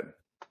 go ahead.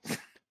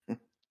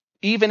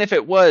 Even if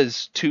it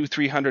was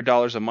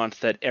 $200-$300 a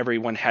month that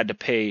everyone had to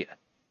pay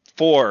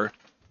for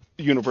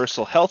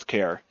universal health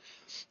care,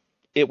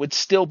 it would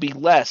still be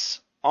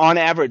less on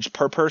average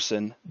per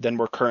person than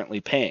we're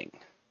currently paying.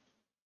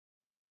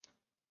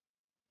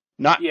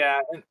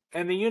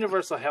 And the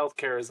universal health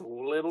care is a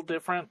little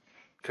different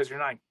because you're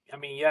not, I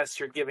mean, yes,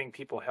 you're giving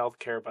people health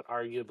care, but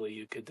arguably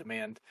you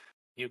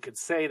could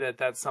say that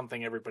that's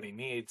something everybody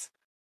needs.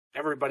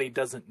 Everybody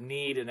doesn't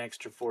need an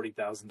extra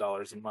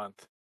 $40,000 a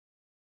month.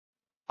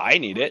 I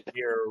need it.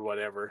 Or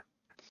whatever.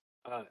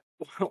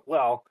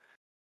 Well,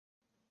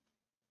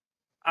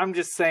 I'm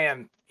just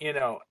saying,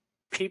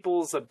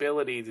 people's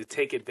ability to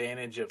take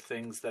advantage of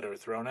things that are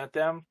thrown at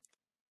them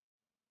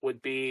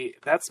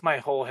that's my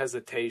whole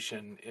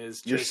hesitation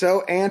is just... You're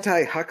so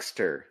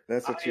anti-huckster.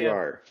 That's what you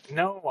are.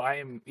 No, I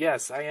am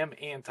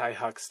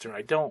anti-huckster.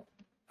 I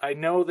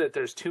know that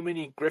there's too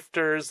many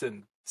grifters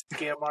and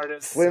scam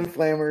artists.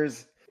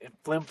 Flim-flammers. And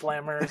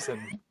flim-flammers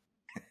and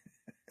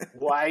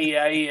why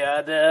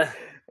yada.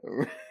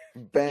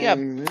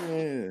 Bang.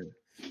 Yeah,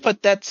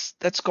 but that's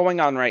going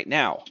on right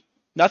now.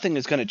 Nothing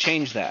is going to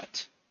change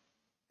that.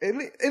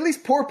 At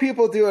least poor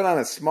people do it on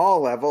a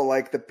small level,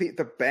 like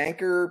the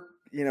banker,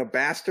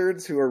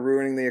 bastards who are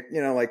ruining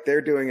like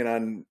they're doing it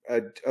on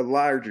a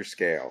larger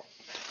scale.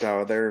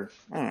 So they're,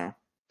 I don't know.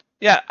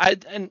 Yeah,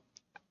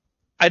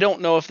 I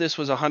don't know if this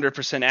was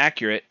 100%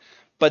 accurate,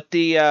 but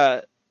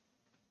I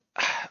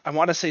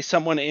want to say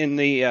someone in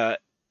the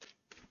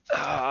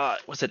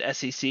was it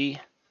SEC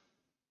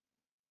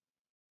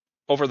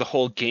over the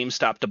whole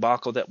GameStop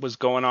debacle that was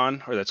going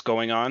on or that's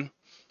going on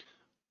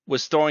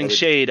was throwing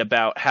shade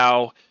about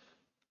how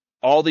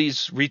all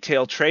these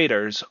retail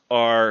traders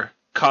are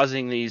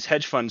causing these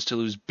hedge funds to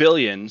lose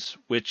billions,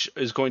 which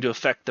is going to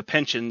affect the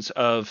pensions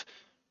of,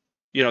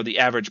 the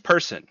average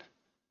person,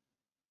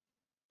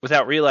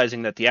 without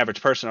realizing that the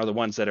average person are the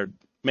ones that are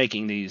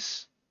making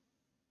these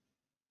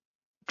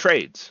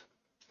trades.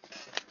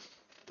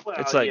 Well,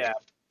 it's like, yeah,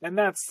 and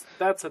that's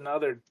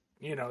another,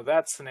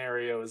 that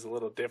scenario is a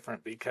little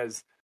different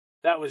because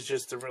that was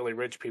just the really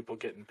rich people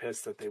getting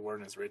pissed that they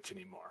weren't as rich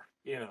anymore,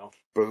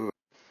 Boo.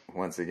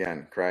 Once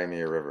again, cry me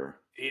a river.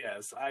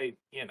 Yes,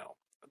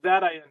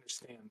 that I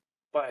understand,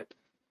 but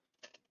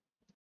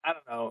I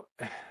don't know.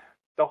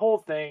 The whole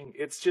thing,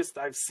 it's just,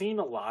 I've seen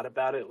a lot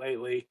about it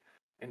lately,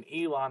 and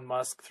Elon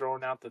Musk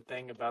throwing out the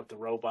thing about the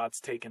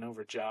robots taking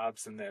over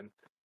jobs and then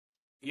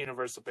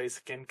universal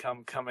basic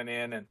income coming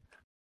in, and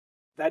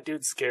that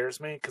dude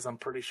scares me because I'm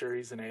pretty sure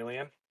he's an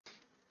alien.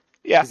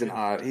 Yeah. He's an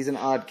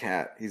odd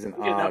cat. He's an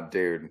odd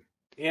dude.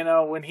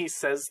 When he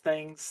says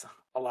things,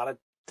 a lot of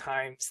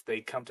times they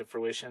come to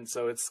fruition.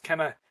 So it's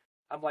kind of,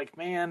 I'm like,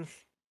 man,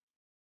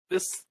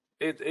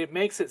 it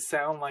makes it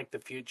sound like the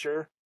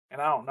future,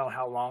 and I don't know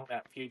how long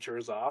that future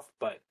is off,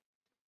 but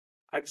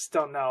I just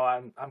don't know.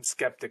 I'm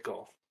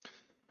skeptical.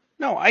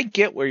 No, I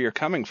get where you're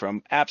coming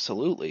from.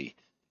 Absolutely.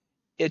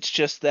 It's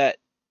just that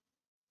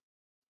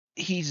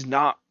he's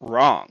not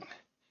wrong.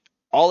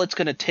 All it's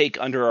going to take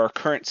under our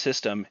current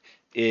system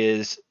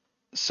is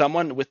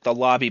someone with the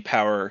lobby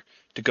power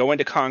to go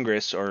into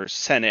Congress or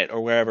Senate or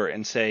wherever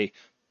and say,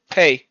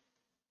 hey,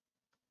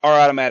 our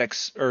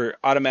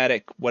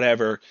automatic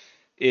whatever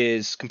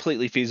is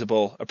completely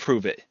feasible,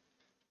 approve it.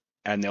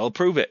 And they'll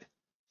approve it.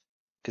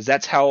 Because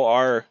that's how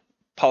our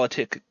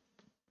political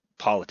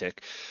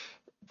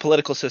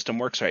system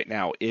works right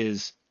now,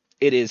 it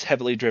is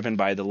heavily driven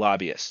by the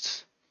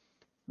lobbyists.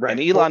 Right. And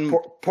Elon,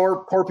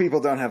 poor people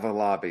don't have a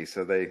lobby,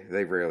 so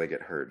they rarely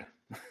get heard.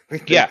 They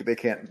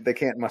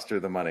can't muster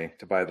the money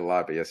to buy the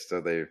lobbyists, so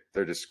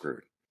they're just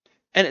screwed.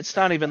 And it's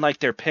not even like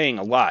they're paying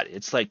a lot.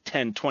 It's like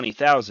 10,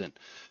 20,000.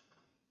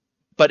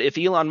 But if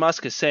Elon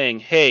Musk is saying,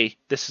 hey,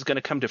 this is going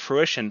to come to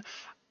fruition,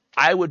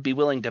 I would be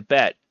willing to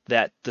bet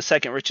that the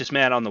second richest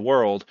man on the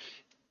world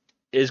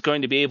is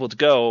going to be able to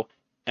go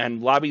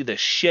and lobby the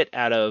shit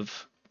out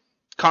of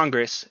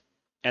Congress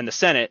and the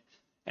Senate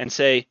and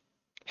say,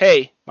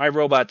 hey, my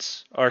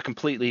robots are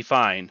completely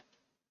fine.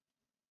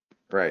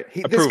 Right.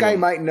 This guy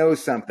might know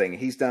something.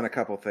 He's done a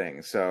couple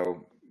things,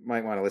 so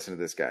might want to listen to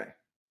this guy.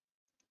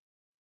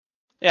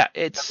 Yeah,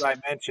 as I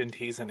mentioned,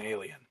 he's an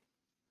alien.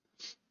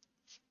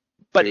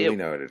 But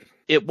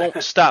it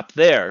won't stop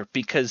there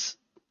because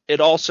it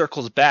all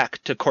circles back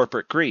to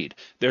corporate greed.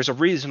 There's a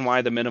reason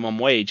why the minimum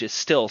wage is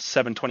still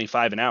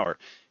 $7.25 an hour.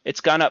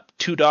 it's gone up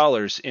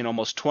 $2 in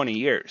almost 20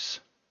 years.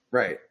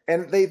 Right.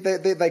 And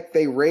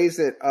they raise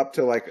it up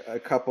to like a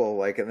couple,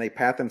 like, and they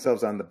pat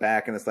themselves on the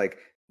back, and it's like,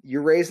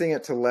 you're raising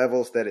it to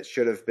levels that it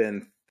should have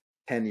been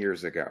 10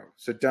 years ago.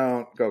 So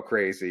don't go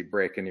crazy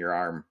breaking your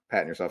arm,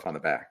 patting yourself on the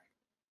back.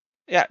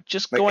 Yeah,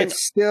 just like, going.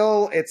 It's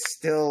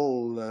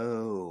still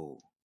low.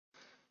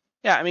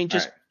 Yeah, I mean,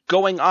 just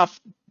going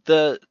off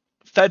the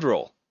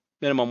federal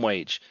minimum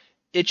wage,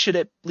 it should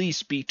at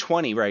least be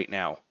 20 right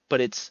now,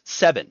 but it's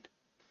 7.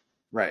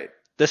 Right.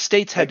 The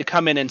states had to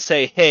come in and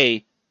say,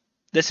 hey,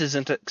 this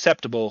isn't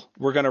acceptable.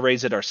 We're going to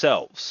raise it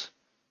ourselves.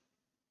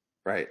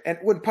 Right. And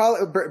when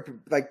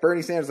like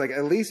Bernie Sanders, like,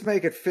 at least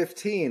make it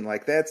 15,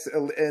 like that's,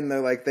 and they're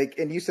like,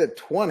 and you said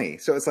 20.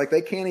 So it's like,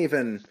 they can't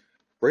even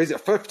raise it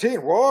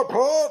 15. What?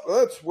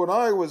 That's when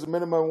I was a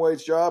minimum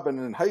wage job. And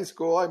in high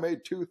school, I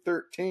made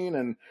 $2.13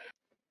 and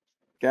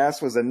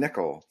gas was a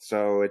nickel.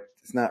 So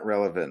it's not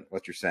relevant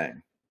what you're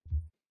saying.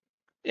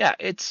 Yeah.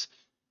 It's,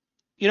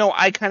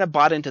 I kind of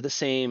bought into the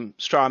same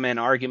straw man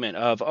argument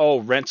of, oh,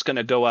 rent's going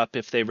to go up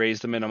if they raise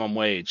the minimum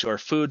wage, or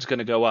food's going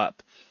to go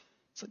up.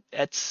 It's like,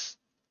 that's,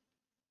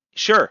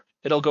 sure,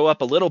 it'll go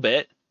up a little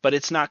bit, but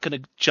it's not going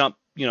to jump,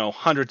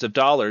 hundreds of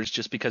dollars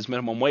just because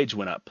minimum wage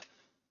went up.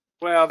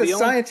 Well,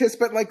 scientists,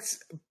 but like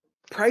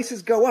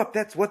prices go up.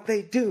 That's what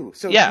they do.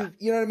 So yeah,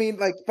 you know what I mean?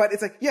 Like, but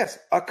it's like, yes,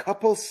 a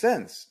couple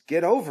cents.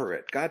 Get over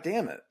it. God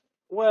damn it.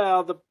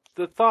 Well,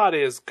 the thought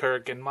is,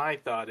 Kirk, and my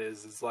thought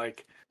is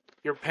like,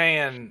 you're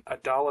paying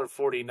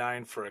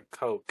 $1.49 for a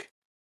Coke,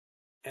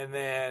 and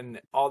then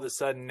all of a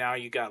sudden now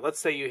you got, let's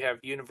say you have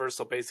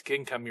universal basic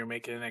income, you're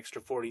making an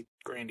extra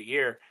 $40,000 a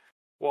year.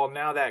 Well,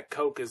 now that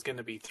Coke is going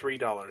to be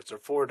 $3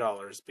 or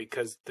 $4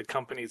 because the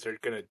companies are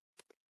going to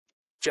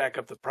jack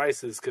up the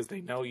prices because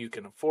they know you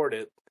can afford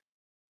it.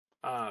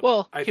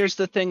 Here's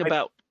the thing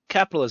about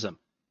capitalism.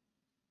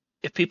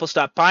 If people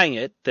stop buying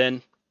it,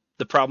 then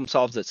the problem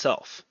solves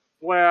itself.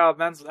 Well,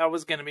 that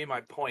was going to be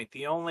my point.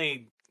 The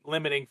only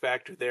limiting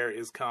factor there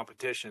is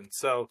competition.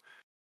 So,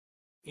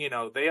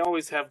 they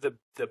always have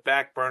the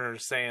back burner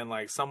saying,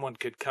 like, someone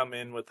could come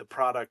in with a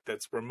product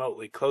that's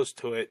remotely close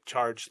to it,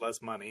 charge less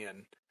money,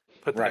 and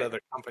put that other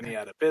company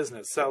out of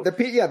business. So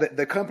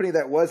the company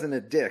that wasn't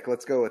a dick,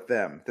 let's go with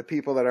them. The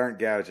people that aren't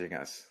gouging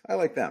us. I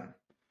like them.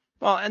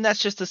 Well, and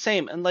that's just the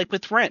same. And like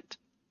with rent,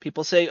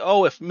 people say,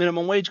 oh, if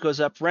minimum wage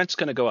goes up, rent's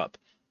going to go up.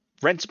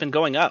 Rent's been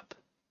going up.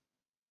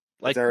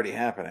 Like, it's already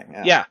happening.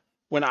 Yeah.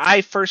 When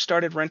I first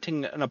started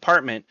renting an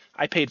apartment,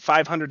 I paid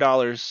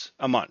 $500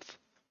 a month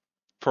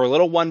for a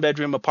little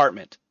 1-bedroom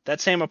apartment. That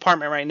same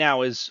apartment right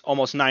now is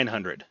almost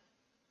 $900.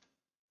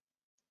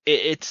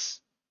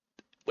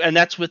 And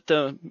that's with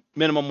the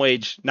minimum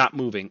wage not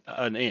moving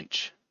an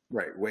inch.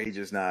 Right. Wage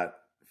is not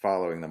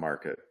following the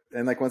market.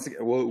 And like, once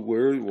again,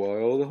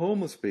 why all the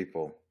homeless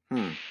people?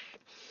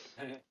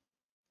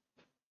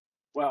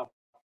 Well,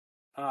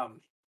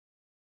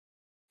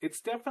 it's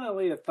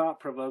definitely a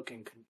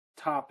thought-provoking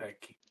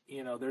topic.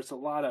 There's a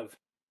lot of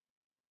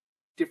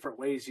different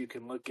ways you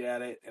can look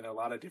at it and a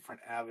lot of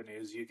different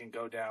avenues you can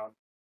go down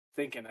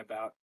thinking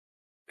about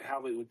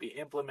how it would be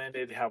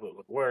implemented, how it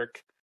would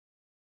work.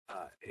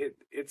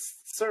 It's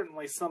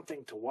certainly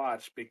something to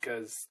watch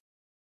because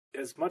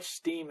as much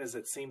steam as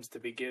it seems to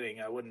be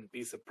getting, I wouldn't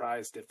be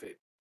surprised if it,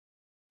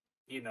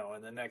 in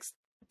the next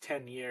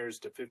 10 years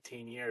to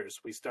 15 years,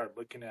 we start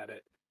looking at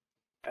it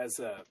as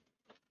a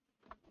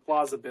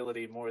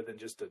plausibility more than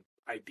just an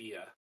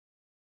idea.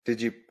 Did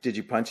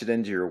you punch it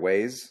into your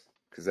Waze?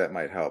 Because that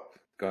might help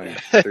going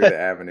through the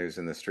avenues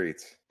in the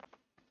streets.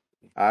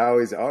 I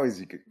always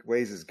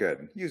Waze is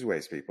good. Use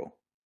Waze, people.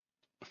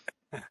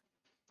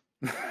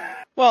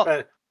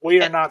 Well,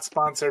 we are not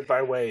sponsored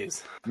by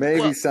Waze.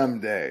 Maybe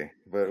someday,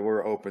 but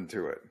we're open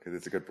to it because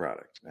it's a good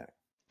product. Yeah.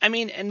 I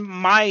mean, and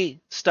my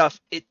stuff,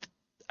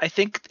 I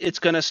think it's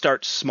going to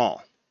start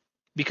small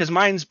because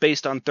mine's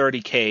based on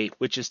 30K,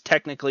 which is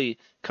technically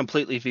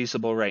completely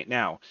feasible right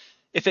now.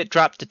 If it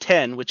dropped to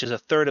 10, which is a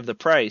third of the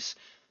price,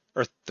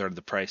 a third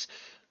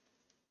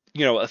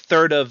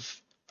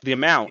of the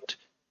amount,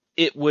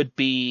 it would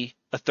be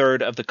a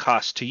third of the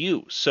cost to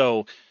you.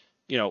 So,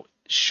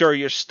 sure,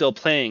 you're still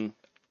paying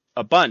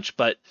a bunch,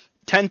 but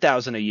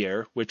 $10,000 a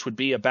year, which would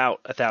be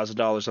about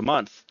 $1,000 a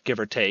month, give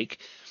or take,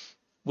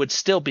 would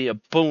still be a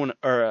boon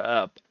or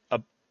a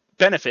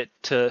benefit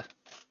to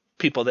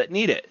people that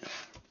need it.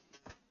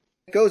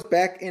 It goes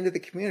back into the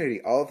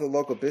community. All of the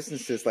local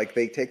businesses, like,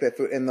 they take that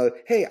food and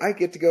hey, I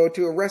get to go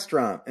to a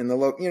restaurant in the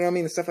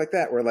local, stuff like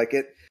that, where like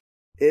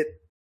it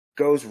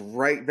goes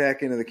right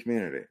back into the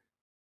community.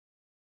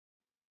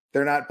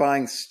 They're not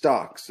buying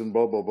stocks and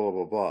blah, blah, blah,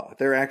 blah, blah.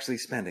 They're actually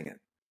spending it.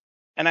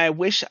 And I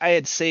wish I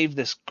had saved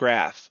this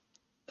graph.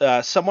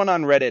 Someone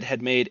on Reddit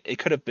had it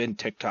could have been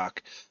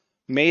TikTok,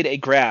 made a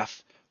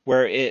graph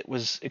where it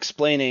was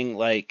explaining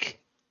like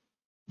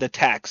the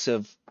tax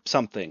of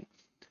something.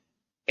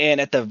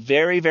 And at the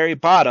very, very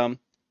bottom,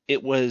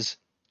 it was,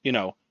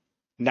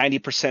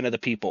 90% of the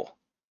people.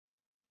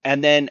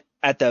 And then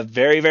at the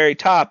very, very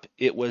top,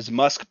 it was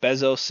Musk,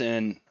 Bezos,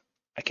 and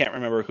I can't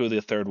remember who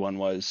the third one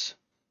was.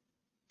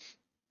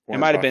 Warren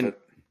it might Buffett. have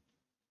been.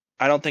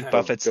 I don't think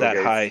Buffett's Bill that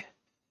Gates. high.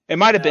 It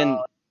might have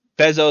No.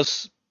 been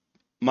Bezos,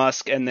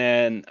 Musk, and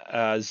then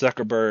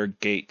Zuckerberg,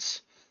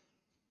 Gates.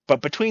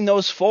 But between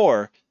those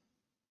four,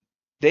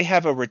 they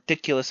have a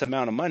ridiculous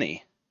amount of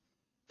money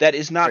that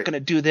is not Right. going to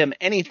do them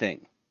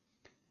anything.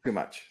 Too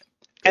much.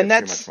 And Too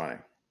much money.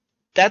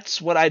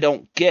 That's what I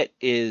don't get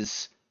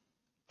is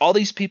all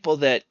these people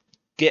that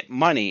get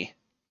money,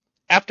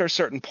 after a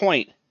certain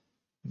point,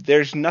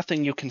 there's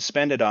nothing you can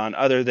spend it on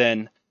other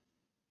than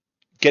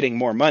getting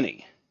more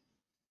money.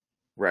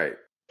 Right.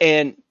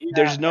 And Yeah,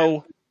 there's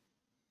no...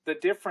 the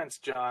difference,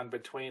 John,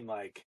 between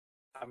I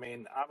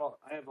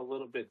have a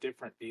little bit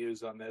different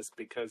views on this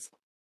because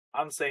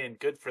I'm saying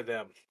good for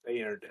them,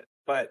 they earned it.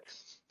 But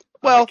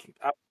Well,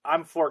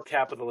 I'm for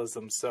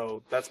capitalism,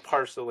 so that's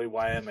partially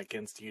why I'm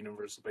against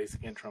universal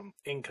basic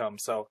income.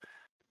 So,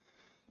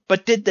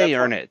 but did they That's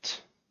earn what-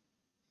 it?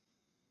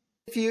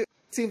 It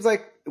seems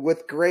like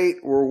with great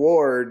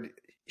reward,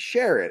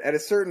 share it at a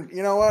certain.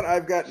 You know what?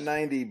 I've got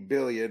 90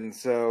 billion,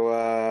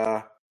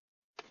 so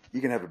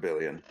you can have $1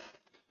 billion.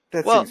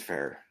 That Well, seems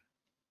fair.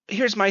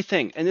 Here's my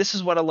thing, and this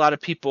is what a lot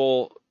of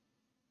people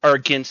are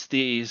against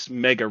these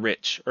mega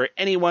rich or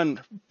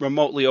anyone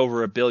remotely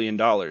over $1 billion,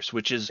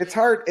 which is It's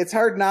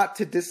hard not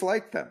to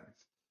dislike them.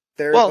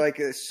 They're Well- like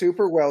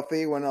super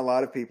wealthy when a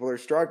lot of people are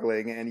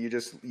struggling, and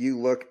you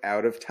look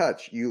out of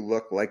touch. You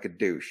look like a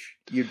douche.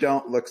 You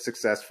don't look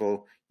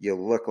successful. You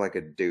look like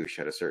a douche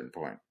at a certain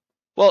point.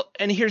 well,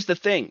 and here's the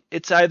thing.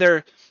 It's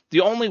either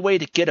the only way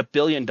to get $1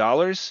 billion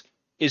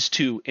is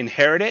to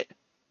inherit it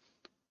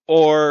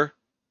or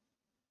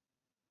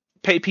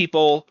pay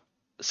people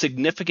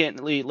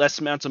significantly less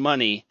amounts of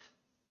money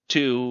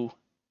to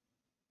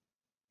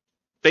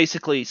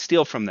basically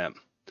steal from them.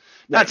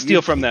 Not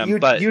steal from them,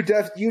 but you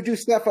do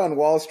stuff on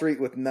Wall Street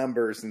with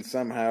numbers, and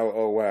somehow,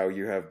 oh wow,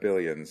 you have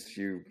billions.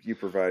 You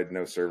provide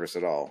no service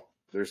at all.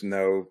 There's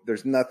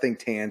nothing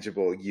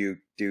tangible you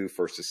do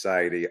for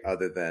society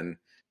other than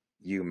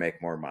you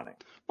make more money.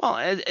 well,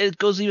 it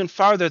goes even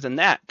farther than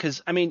that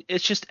because I mean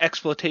it's just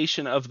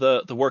exploitation of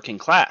the working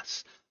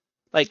class.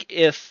 Like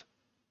if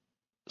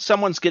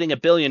someone's getting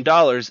 $1 billion,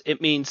 it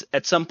means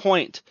at some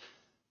point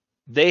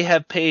they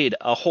have paid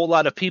a whole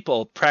lot of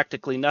people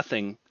practically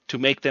nothing to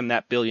make them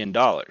that $1 billion.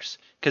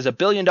 Because $1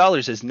 billion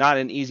is not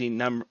an easy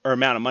number or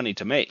amount of money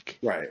to make.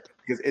 Right,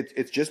 because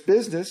it's just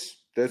business.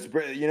 That's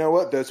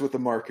That's what the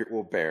market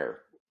will bear.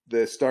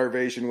 The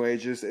starvation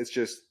wages.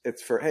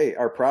 It's for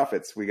our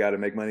profits. We got to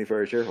make money for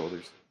our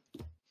shareholders.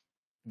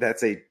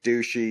 That's a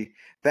douchey.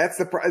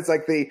 It's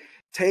like the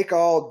take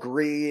all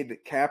greed.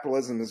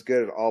 Capitalism is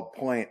good at all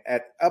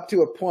up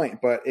to a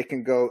point, but it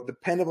can go. The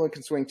pendulum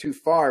can swing too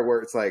far, where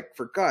it's like,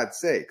 for God's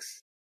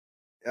sakes,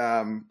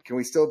 can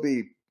we still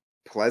be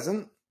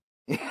pleasant?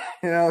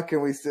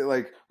 Can we still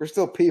we're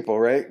still people,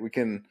 right? We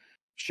can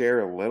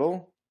share a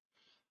little.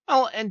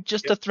 Oh, and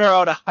just to throw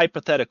out a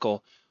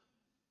hypothetical,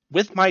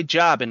 with my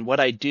job and what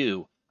I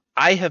do,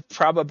 I have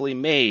probably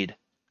made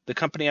the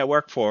company I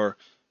work for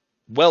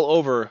well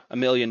over $1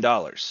 million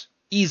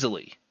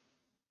easily,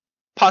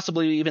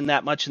 possibly even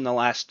that much in the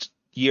last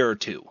year or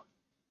two.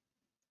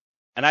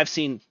 And I've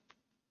seen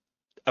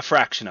a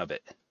fraction of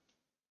it.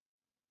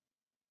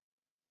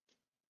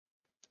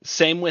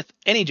 Same with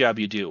any job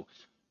you do.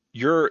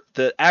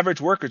 The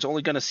average worker is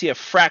only going to see a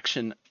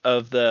fraction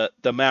of the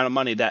amount of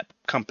money that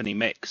company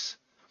makes.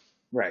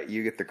 Right,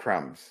 you get the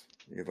crumbs.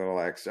 You get a little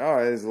extra.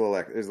 Oh, there's a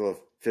little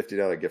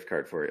 $50 gift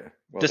card for you.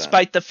 Well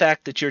despite the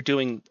fact that you're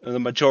doing the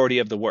majority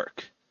of the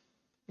work.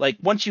 Like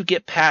once you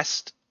get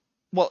past,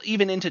 well,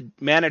 even into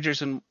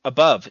managers and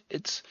above,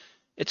 it's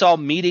all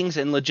meetings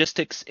and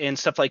logistics and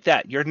stuff like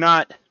that. You're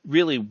not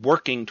really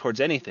working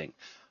towards anything.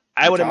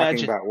 I would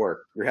imagine about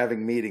work. You're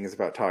having meetings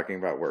about talking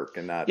about work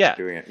and not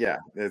doing it. Yeah,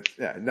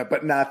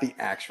 but not the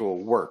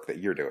actual work that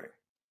you're doing.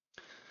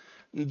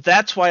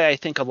 That's why I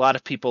think a lot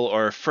of people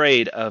are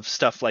afraid of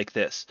stuff like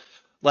this,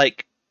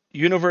 like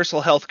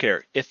universal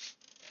healthcare. If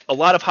a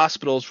lot of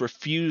hospitals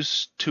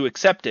refuse to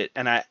accept it,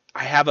 and I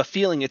have a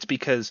feeling it's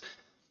because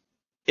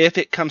if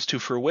it comes to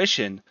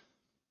fruition,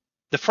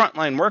 the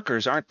frontline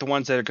workers aren't the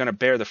ones that are going to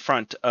bear the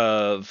front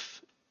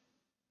of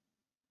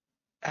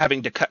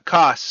having to cut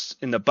costs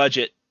in the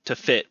budget to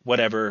fit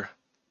whatever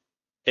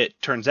it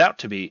turns out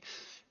to be.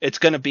 It's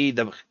going to be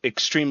the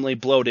extremely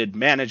bloated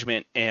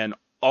management and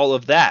all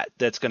of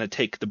that's going to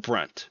take the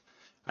brunt.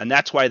 And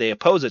that's why they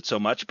oppose it so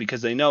much,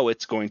 because they know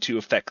it's going to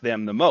affect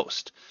them the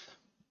most.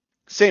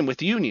 Same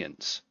with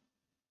unions.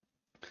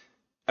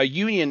 A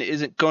union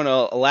isn't going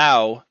to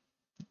allow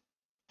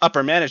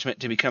upper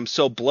management to become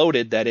so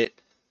bloated that it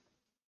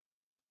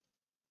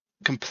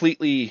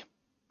completely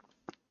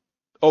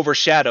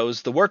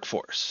overshadows the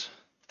workforce.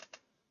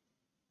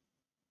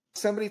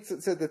 Somebody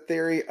said the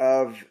theory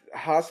of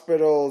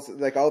hospitals,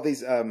 like all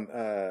these,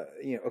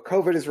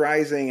 COVID is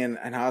rising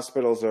and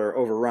hospitals are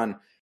overrun.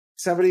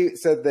 Somebody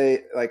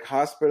said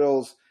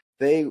hospitals,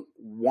 they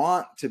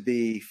want to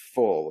be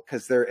full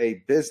because they're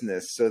a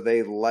business. So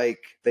they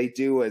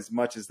do as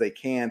much as they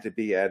can to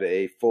be at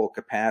a full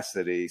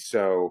capacity.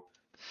 So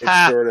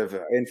it's sort of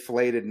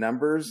inflated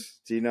numbers.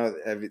 Do you know?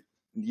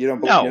 You're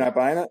not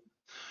buying it?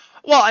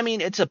 Well, I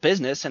mean, it's a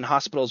business and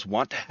hospitals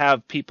want to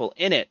have people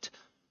in it,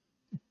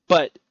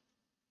 but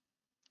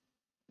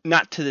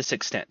not to this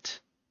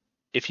extent,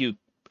 if you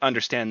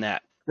understand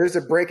that. There's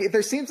a break.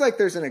 There seems like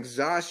there's an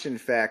exhaustion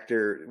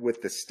factor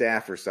with the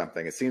staff or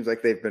something. It seems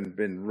like they've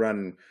been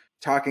run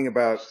talking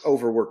about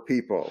overworked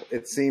people.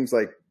 It seems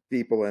like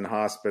people in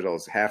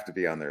hospitals have to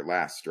be on their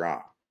last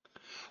straw.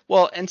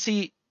 Well, and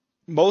see,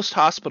 most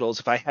hospitals,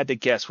 if I had to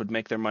guess, would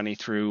make their money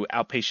through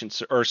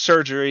outpatient or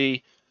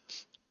surgery,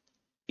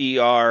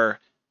 ER,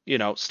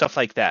 stuff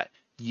like that.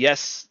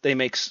 Yes, they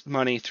make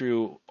money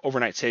through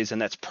overnight stays,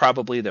 and that's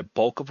probably the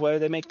bulk of where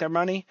they make their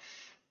money.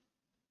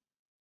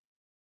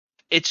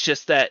 It's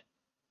just that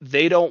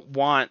they don't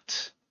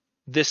want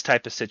this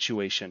type of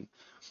situation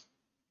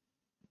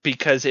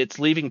because it's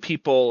leaving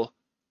people,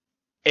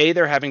 A,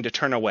 they're having to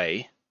turn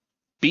away,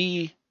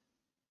 B,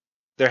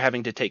 they're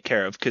having to take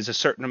care of because a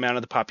certain amount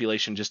of the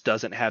population just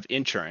doesn't have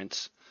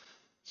insurance.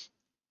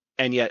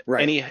 And yet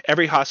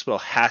every hospital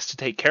has to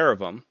take care of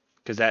them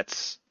because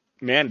that's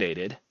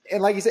mandated.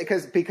 And like you said,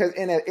 because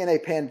in a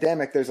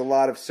pandemic, there's a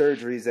lot of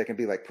surgeries that can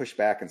be like pushed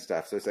back and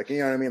stuff. So it's like, you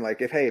know what I mean? Like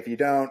if you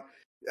don't,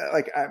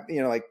 like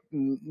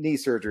knee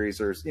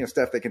surgeries or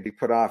stuff that can be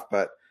put off,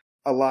 but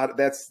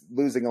that's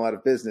losing a lot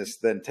of business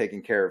than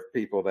taking care of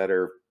people that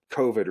are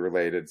COVID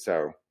related.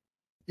 So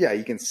yeah,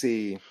 you can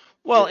see.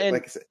 Well, and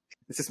like I said,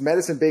 it's just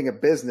medicine being a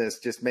business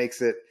just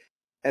makes it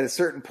at a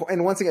certain point.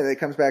 And once again, it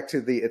comes back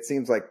to it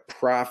seems like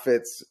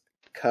profits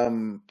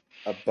come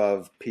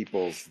above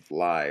people's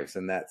lives,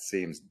 and that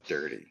seems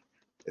dirty.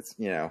 It's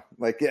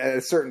like at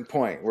a certain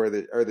point where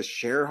the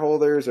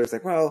shareholders are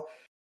like, well,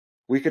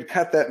 we could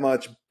cut that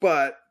much,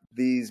 but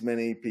these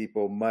many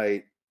people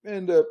might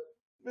end up,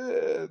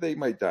 they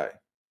might die.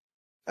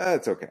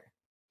 It's okay.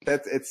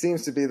 It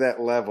seems to be that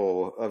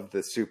level of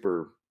the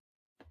super,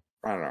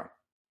 I don't know.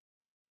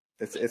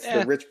 It's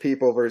the rich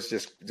people versus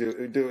just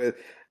do it,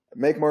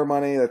 make more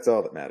money. That's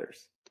all that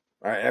matters.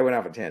 All right, I went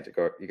off a tangent.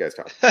 Go, you guys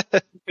talk.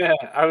 Yeah,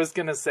 I was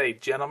gonna say,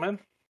 gentlemen,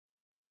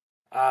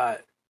 I'm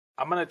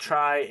gonna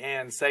try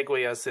and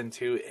segue us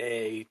into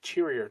a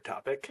cheerier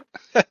topic.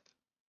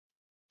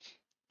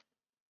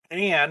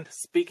 And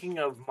speaking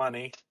of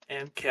money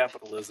and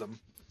capitalism,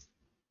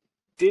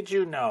 did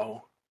you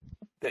know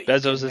that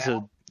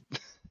Bezos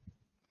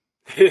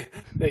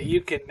that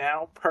you can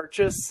now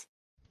purchase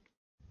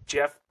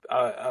Jeff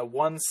a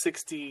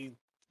 116th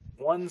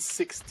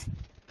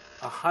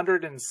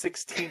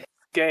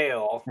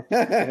scale?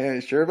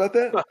 Sure about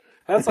that?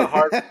 That's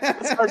hard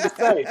to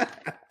say.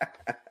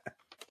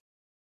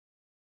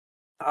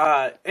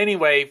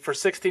 Anyway, for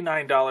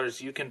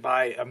 $69, you can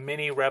buy a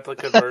mini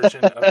replica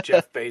version of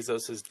Jeff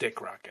Bezos's dick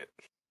rocket.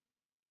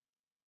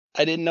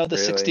 I didn't know the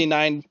Really?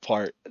 69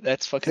 part.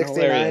 That's fucking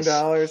hilarious.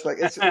 $69? Like,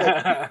 it's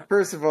like,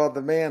 first of all,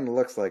 the man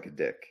looks like a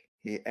dick.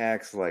 He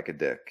acts like a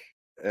dick.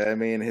 I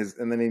mean,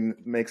 and then he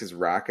makes his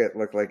rocket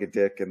look like a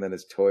dick, and then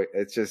his toy.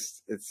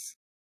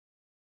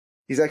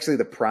 He's actually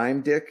the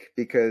prime dick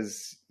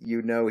because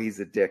he's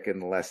a dick in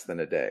less than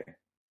a day.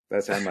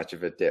 That's how much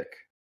of a dick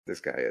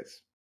this guy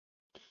is.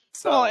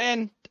 So, well,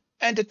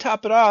 and to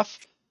top it off,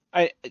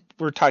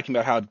 we're talking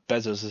about how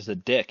Bezos is a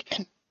dick.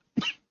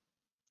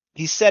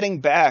 He's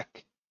setting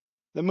back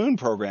the moon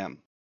program.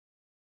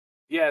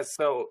 Yeah,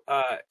 so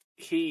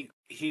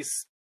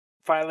he's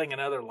filing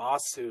another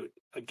lawsuit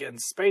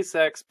against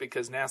SpaceX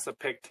because NASA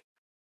picked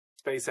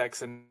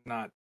SpaceX and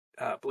not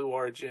Blue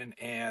Origin,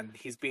 and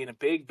he's being a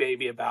big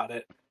baby about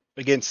it.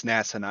 Against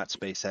NASA, not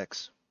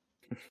SpaceX.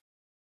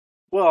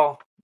 Well,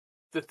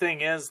 the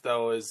thing is,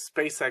 though, is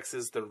SpaceX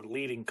is the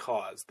leading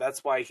cause.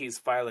 That's why he's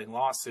filing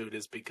lawsuit,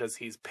 is because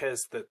he's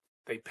pissed that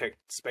they picked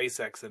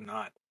SpaceX and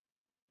not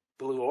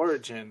Blue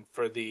Origin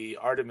for the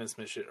Artemis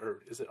mission.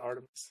 Or is it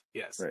Artemis?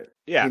 Yes. Right.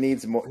 Yeah. He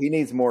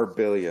needs more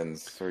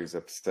billions, so he's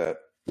upset.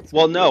 It's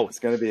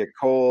going to be a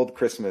cold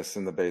Christmas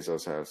in the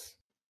Bezos house.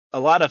 A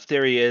lot of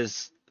theory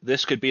is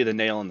this could be the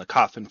nail in the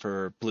coffin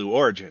for Blue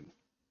Origin,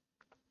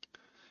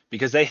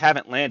 because they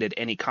haven't landed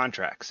any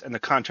contracts, and the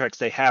contracts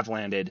they have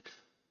landed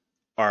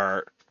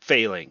are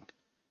failing.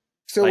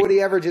 So would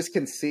he ever just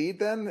concede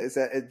then?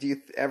 Do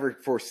you ever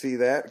foresee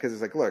that? Because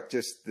it's like, look,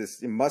 just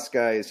this Musk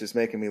guy is just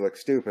making me look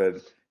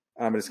stupid.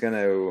 I'm just going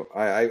to,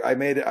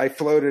 I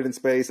floated in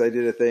space. I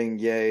did a thing.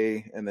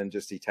 Yay. And then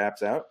just he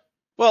taps out.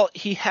 Well,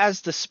 he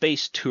has the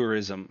space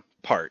tourism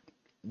part,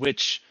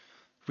 which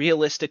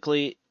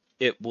realistically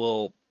it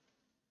will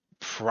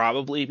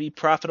probably be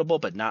profitable,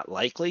 but not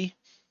likely.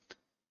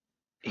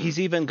 He's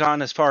even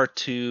gone as far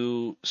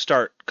to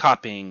start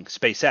copying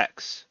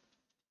SpaceX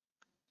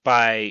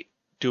by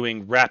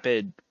doing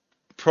rapid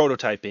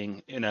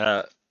prototyping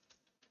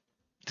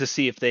to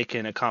see if they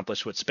can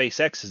accomplish what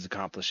SpaceX is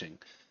accomplishing.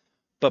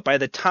 But by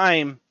the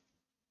time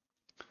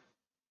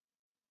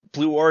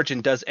Blue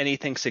Origin does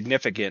anything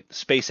significant,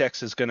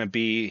 SpaceX is going to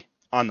be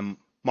on the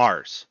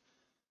Mars,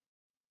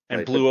 and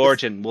Right, Blue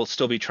Origin will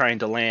still be trying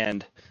to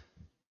land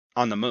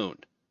on the moon.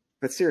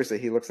 But seriously,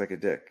 he looks like a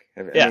dick.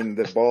 I mean,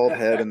 the bald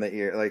head and the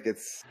ear, like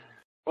he's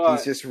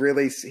just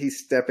really, he's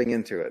stepping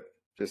into it,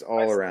 just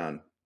all around.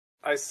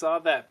 I saw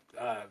that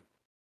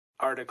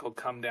article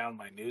come down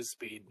my news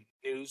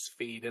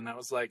feed, and I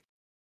was like,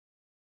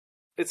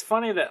 it's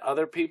funny that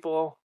other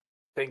people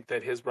think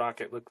that his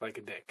rocket looked like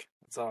a dick.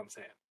 That's all I'm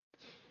saying.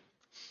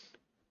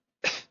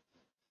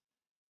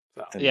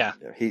 So, yeah.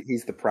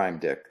 He's the Prime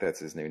Dick. That's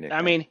his new nickname.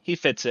 I mean, he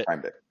fits it.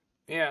 Prime Dick.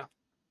 yeah.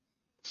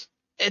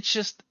 It's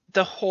just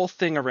the whole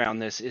thing around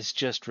this is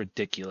just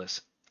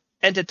ridiculous.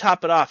 And to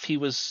top it off, he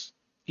was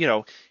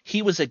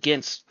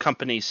against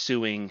companies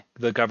suing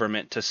the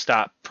government to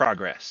stop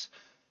progress.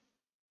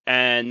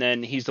 And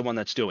then he's the one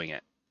that's doing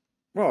it.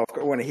 Well, of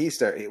course,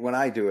 when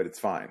I do it, it's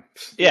fine.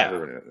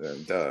 Yeah.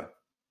 Duh.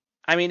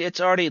 I mean,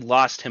 it's already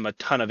lost him a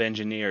ton of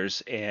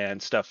engineers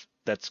and stuff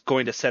that's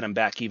going to set him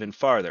back even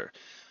farther.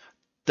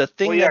 The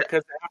thing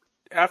because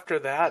after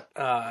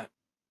that,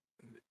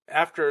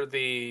 after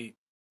the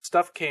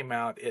stuff came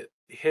out,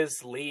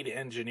 his lead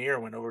engineer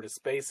went over to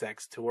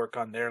SpaceX to work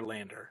on their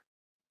lander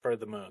for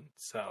the moon.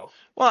 So,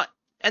 well,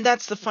 and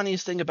that's the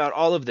funniest thing about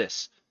all of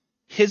this.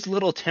 His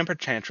little temper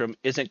tantrum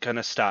isn't going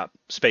to stop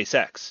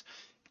SpaceX.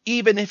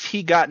 Even if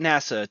he got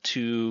NASA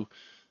to,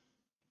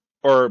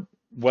 or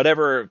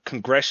whatever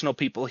congressional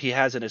people he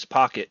has in his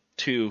pocket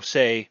to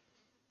say,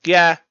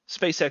 yeah,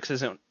 SpaceX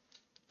isn't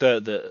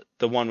the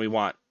one we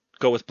want.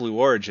 Go with Blue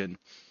Origin.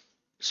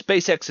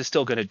 SpaceX is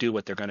still going to do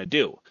what they're going to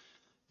do.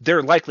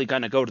 They're likely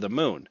going to go to the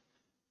moon.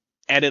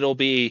 And it'll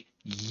be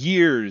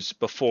years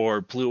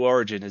before Blue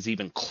Origin is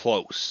even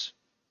close.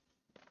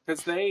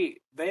 Because they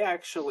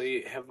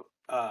actually have,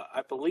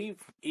 I believe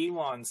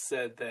Elon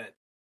said that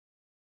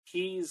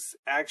he's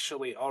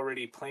actually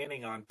already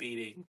planning on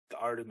beating the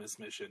Artemis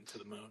mission to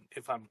the moon,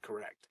 if I'm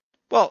correct.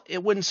 Well,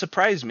 it wouldn't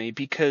surprise me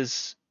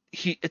because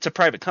it's a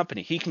private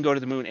company. He can go to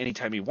the moon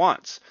anytime he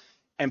wants.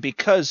 And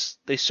because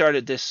they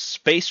started this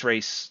space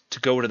race to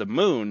go to the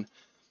moon,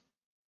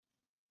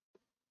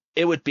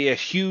 it would be a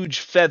huge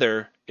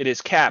feather in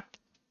his cap.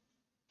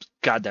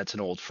 God, that's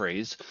an old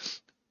phrase.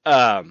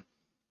 To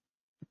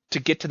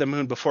get to the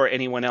moon before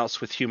anyone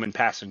else with human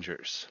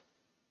passengers.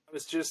 I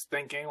was just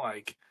thinking,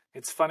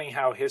 it's funny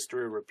how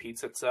history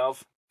repeats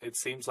itself. It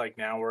seems like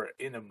now we're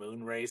in a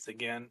moon race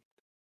again,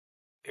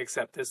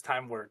 except this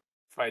time we're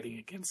fighting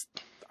against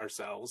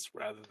ourselves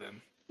rather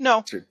than...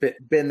 No.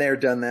 Been there,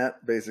 done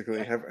that,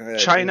 basically.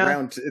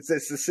 China... It's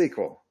the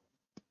sequel.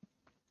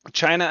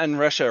 China and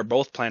Russia are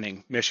both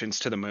planning missions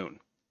to the moon.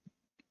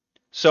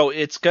 So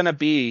it's going to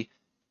be,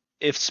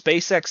 if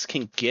SpaceX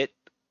can get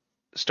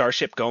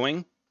Starship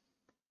going,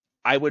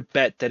 I would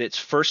bet that its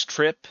first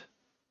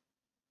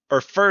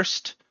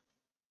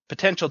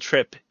potential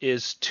trip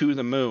is to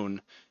the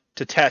moon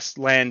to test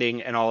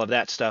landing and all of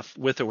that stuff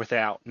with or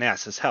without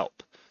NASA's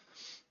help.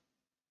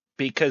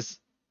 Because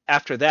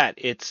after that,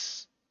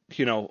 it's,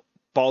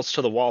 balls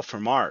to the wall for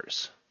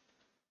Mars.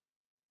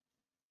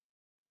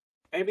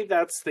 Maybe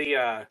that's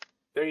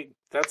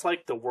that's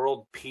like the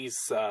world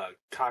peace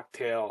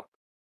cocktail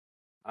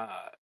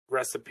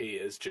recipe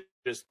is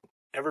just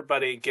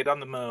everybody get on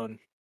the moon,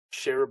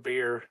 share a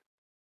beer,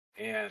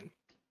 and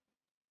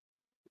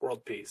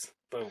world peace.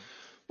 Boom.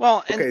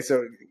 Well,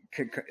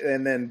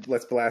 and then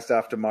let's blast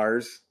off to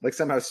Mars. Like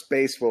somehow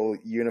space will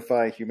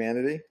unify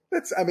humanity.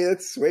 That's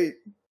sweet.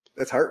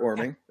 That's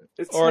heartwarming.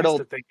 It's nice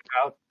to think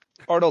about.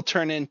 Or it'll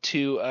turn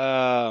into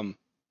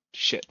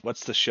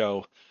what's the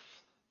show?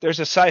 There's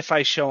a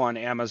sci-fi show on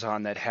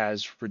Amazon that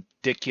has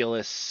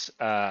ridiculous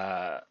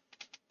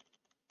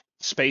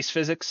space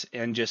physics,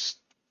 and just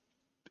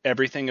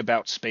everything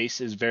about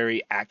space is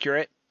very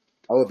accurate.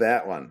 Oh,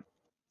 that one.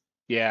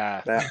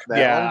 Yeah. That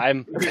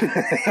one?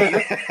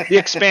 The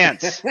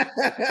Expanse.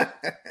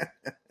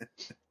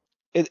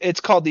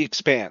 It's called The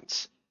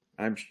Expanse.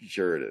 I'm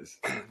sure it is.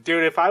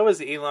 Dude, if I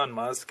was Elon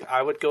Musk,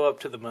 I would go up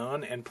to the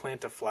moon and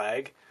plant a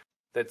flag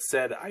that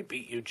said, "I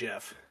beat you,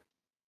 Jeff."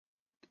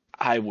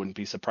 I wouldn't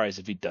be surprised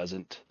if he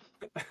doesn't.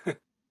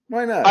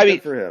 Why not?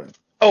 Good for him.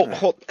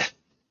 Oh,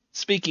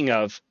 speaking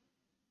of,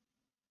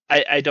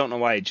 I don't know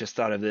why I just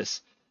thought of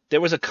this.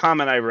 There was a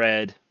comment I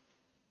read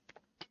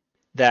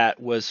that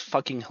was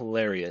fucking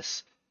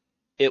hilarious.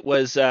 It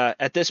was,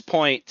 at this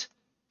point,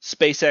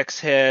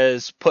 SpaceX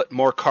has put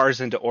more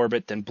cars into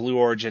orbit than Blue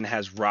Origin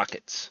has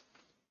rockets.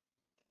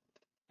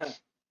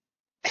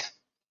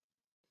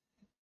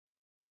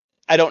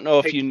 I don't know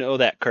if you know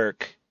that,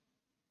 Kirk.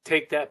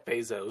 Take that,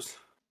 Bezos.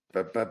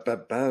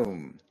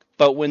 Boom.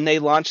 But when they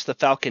launched the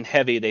Falcon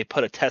Heavy, they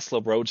put a Tesla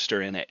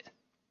Roadster in it.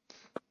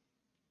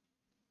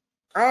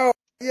 Oh,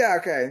 yeah,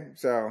 okay.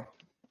 So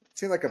it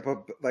seemed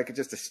like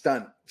just a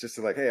stunt, just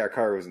to hey, our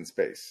car was in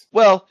space.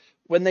 Well,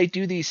 when they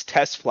do these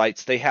test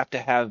flights, they have to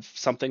have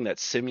something that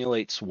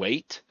simulates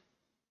weight.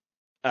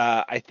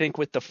 I think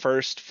with the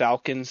first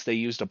Falcons, they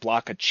used a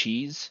block of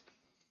cheese.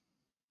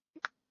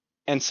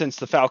 And since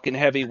the Falcon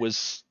Heavy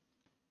was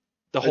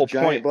the whole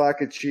giant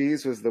block of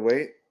cheese was the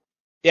weight?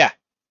 Yeah.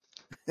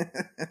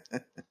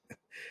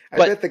 I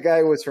bet the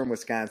guy was from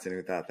Wisconsin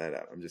who thought that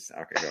up. Okay,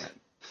 go ahead.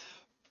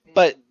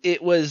 But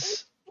it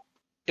was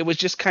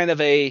just kind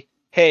of a,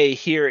 hey,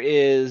 here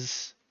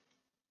is,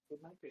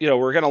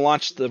 we're going to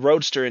launch the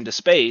Roadster into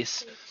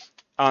space.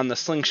 on the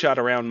slingshot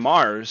around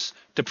Mars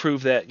to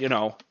prove that,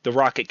 the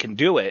rocket can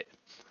do it.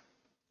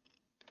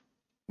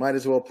 Might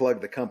as well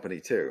plug the company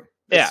too.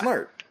 That's Yeah.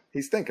 smart.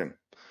 He's thinking.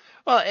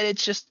 Well, and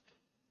it's just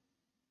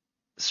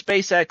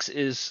SpaceX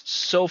is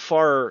so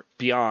far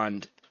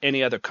beyond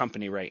any other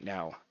company right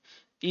now.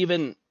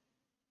 Even,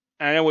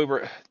 I know we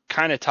were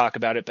kind of talk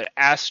about it, but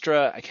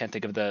Astra, I can't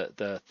think of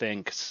the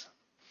thing.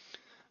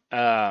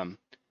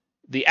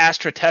 The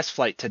Astra test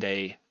flight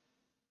today,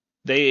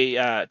 they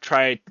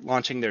tried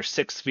launching their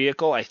sixth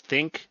vehicle, I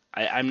think.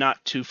 I'm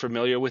not too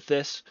familiar with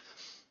this.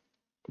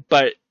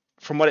 But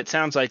from what it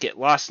sounds like, it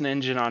lost an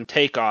engine on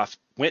takeoff,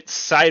 went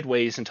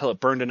sideways until it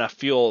burned enough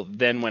fuel,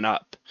 then went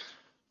up.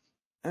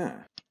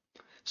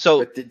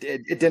 So but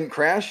it didn't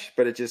crash,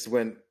 but it just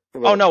went.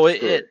 Oh no!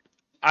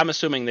 I'm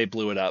assuming they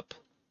blew it up.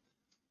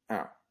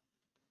 Oh,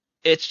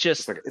 it's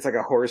just it's like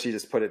a horse. You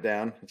just put it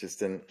down. It just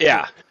didn't.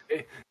 Yeah,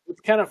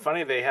 it's kind of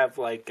funny. They have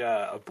like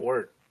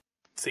abort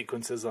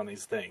sequences on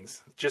these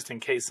things, just in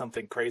case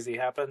something crazy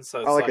happens. So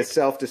it's like a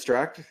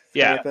self-destruct.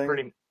 Yeah, kind of thing?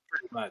 Pretty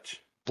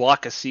much.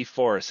 Block a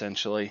C4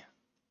 essentially.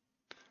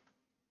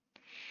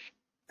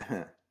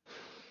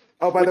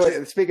 Oh, by the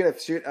way, speaking of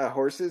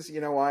horses, you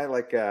know why?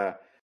 Like, if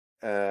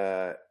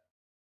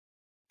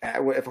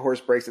a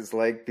horse breaks its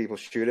leg, people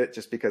shoot it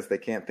just because they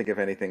can't think of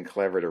anything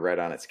clever to write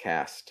on its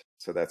cast.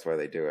 So that's why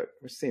they do it,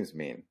 which seems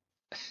mean.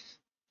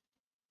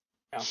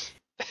 Yeah.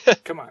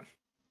 Come on,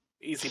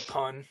 easy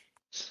pun.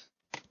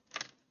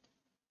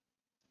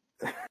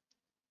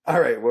 All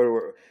right, what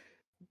are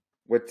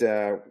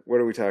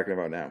we talking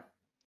about now?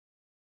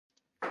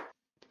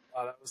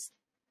 Oh,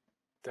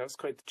 that was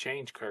quite the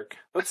change, Kirk.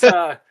 Let's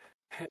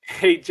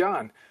hey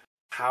John,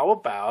 how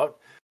about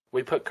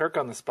we put Kirk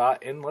on the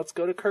spot and let's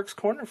go to Kirk's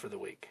corner for the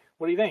week?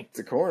 What do you think? It's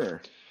a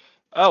corner.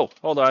 Oh,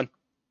 hold on.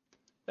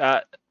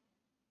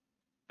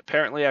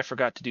 Apparently I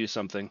forgot to do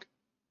something.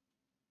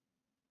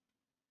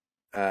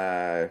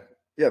 Yeah,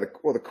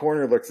 the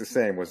corner looks the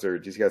same.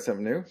 Did you got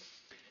something new?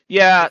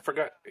 Yeah.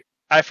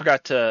 I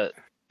forgot to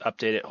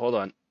update it. Hold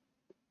on.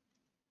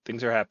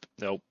 Things are happening.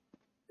 Nope.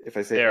 If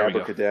I say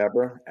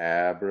abracadabra,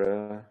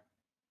 abracadabra,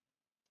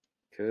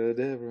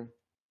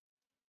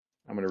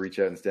 I'm going to reach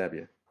out and stab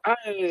you.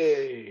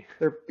 Hey.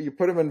 You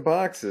put them in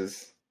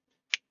boxes.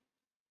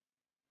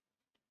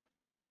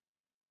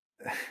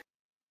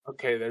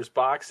 Okay, there's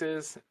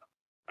boxes.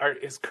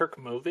 Is Kirk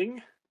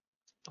moving?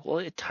 Well,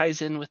 it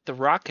ties in with the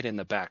rocket in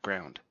the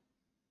background.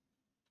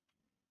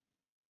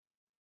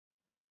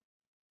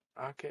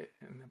 Okay.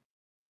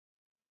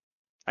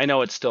 I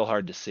know it's still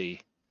hard to see.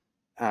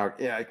 Oh,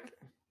 yeah.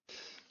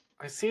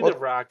 I see the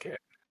rocket.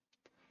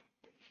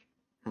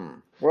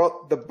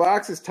 Well, the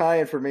boxes tie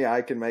in for me.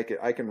 I can make it.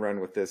 I can run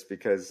with this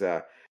because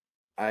I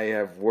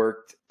have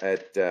worked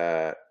at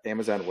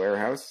Amazon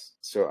warehouse.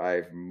 So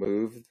I've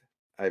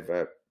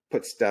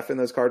put stuff in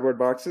those cardboard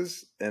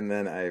boxes, and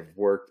then I've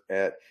worked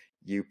at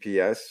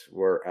UPS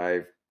where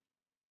I've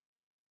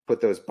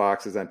put those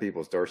boxes on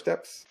people's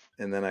doorsteps,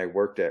 and then I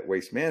worked at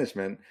Waste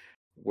Management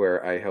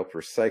where I helped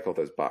recycle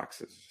those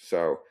boxes.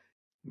 So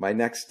my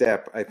next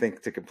step, I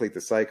think, to complete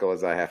the cycle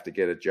is I have to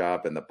get a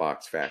job in the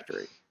box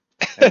factory,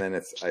 and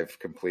then I've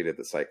completed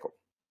the cycle.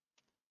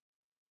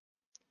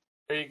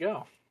 There you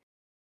go.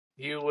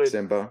 You would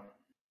Simba.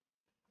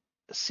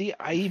 See,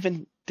 I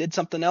even did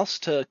something else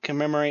to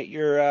commemorate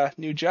your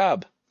new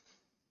job.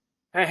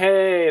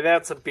 Hey,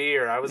 that's a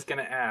beer. I was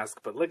going to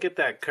ask, but look at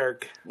that,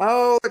 Kirk.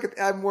 Oh,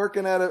 I'm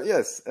working at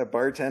a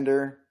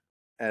bartender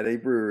at a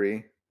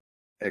brewery.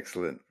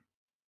 Excellent.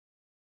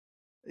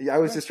 Yeah, I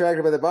was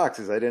distracted by the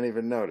boxes. I didn't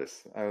even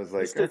notice. I was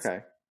like, okay.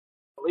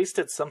 At least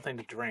it's something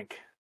to drink.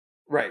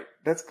 Right.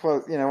 That's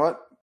close. You know what?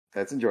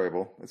 That's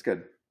enjoyable. That's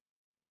good.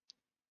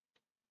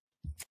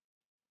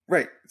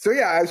 Right. So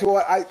yeah,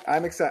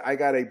 I'm excited. I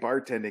got a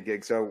bartending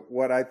gig. So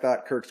what I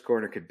thought Kirk's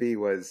Corner could be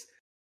was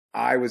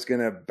I was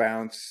going to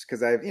bounce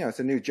because it's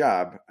a new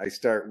job. I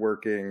start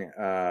working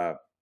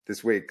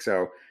this week.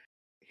 So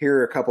here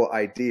are a couple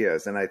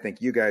ideas. And I think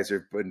you guys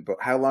have been,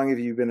 how long have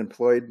you been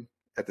employed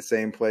at the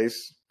same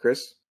place,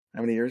 Chris?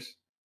 How many years?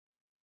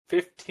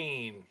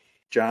 15.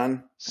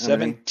 John?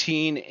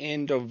 17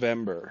 in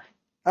November.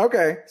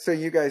 Okay. So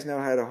you guys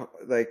know how to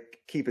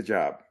keep a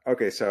job.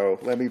 Okay. So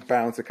let me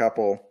bounce a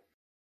couple.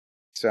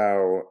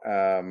 So,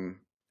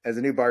 as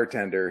a new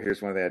bartender,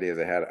 here's one of the ideas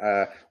I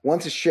had.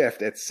 Once a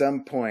shift, at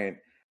some point,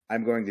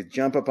 I'm going to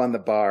jump up on the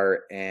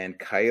bar and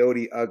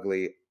Coyote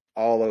Ugly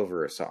all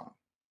over a song.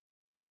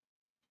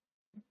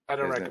 I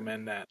don't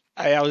recommend that.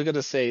 I was going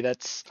to say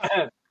that's.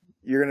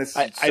 You're going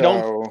to.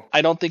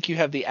 I don't think you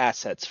have the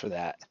assets for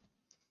that.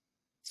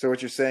 So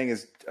what you're saying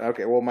is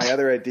okay. Well, my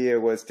other idea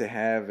was to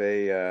have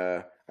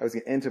I was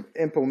going to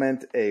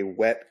implement a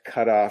wet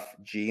cutoff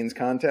jeans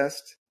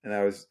contest. And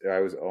I was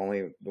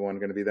only the one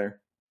going to be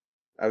there.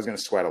 I was going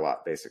to sweat a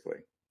lot, basically.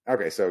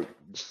 Okay,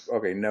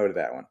 no to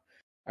that one.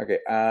 Okay,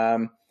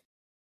 how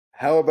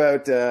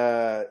about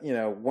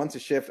once a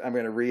shift, I'm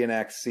going to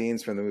reenact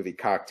scenes from the movie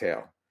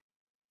Cocktail,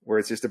 where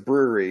it's just a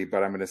brewery,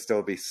 but I'm going to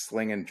still be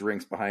slinging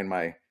drinks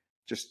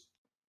just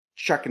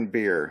chucking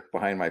beer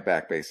behind my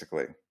back,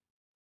 basically.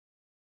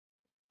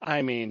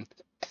 I mean,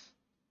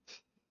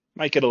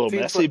 might get a little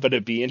Seems messy, like- but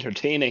it'd be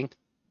entertaining.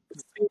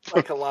 It seems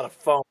like a lot of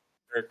fun,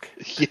 Kirk.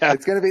 Yeah.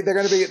 They're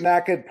gonna be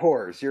not good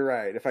pours. You're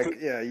right.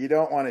 You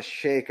don't want to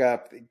shake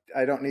up.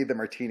 I don't need the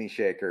martini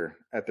shaker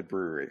at the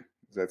brewery.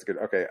 That's good.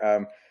 Okay.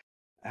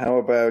 How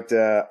about,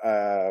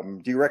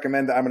 do you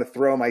recommend that I'm going to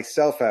throw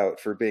myself out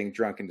for being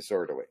drunk and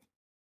disorderly?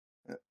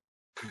 That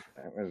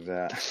was,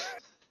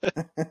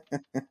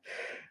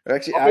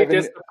 actually, I'll be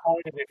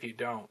disappointed if you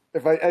don't.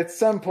 If at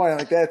some point I'm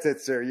like, that's it,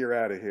 sir, you're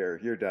out of here,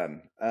 you're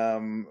done.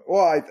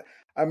 Well,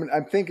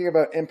 I'm thinking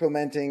about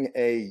implementing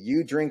a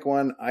you drink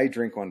one, I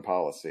drink one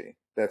policy.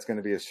 That's going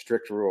to be a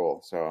strict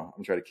rule, so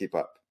I'm trying to keep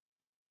up.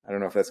 I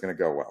don't know if that's going to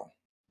go well.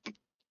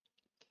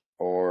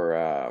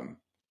 Or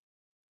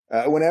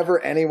whenever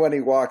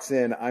anybody walks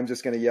in, I'm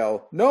just going to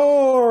yell,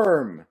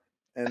 Norm!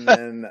 And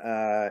then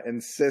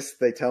insist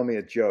they tell me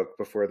a joke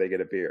before they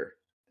get a beer.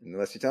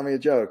 Unless you tell me a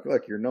joke,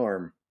 look, you're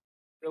Norm.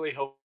 Really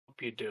hope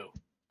you do.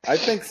 I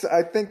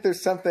think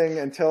there's something,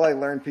 until I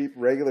learn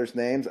regulars'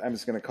 names, I'm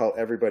just going to call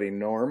everybody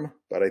Norm,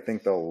 but I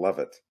think they'll love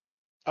it.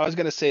 I was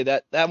going to say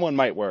that one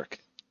might work.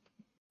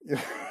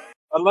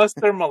 Unless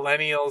they're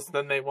millennials,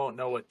 then they won't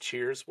know what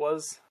Cheers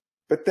was.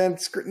 But then, but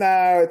then screw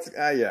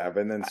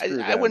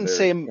them. I wouldn't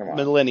say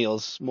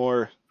millennials,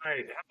 more. All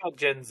right, how about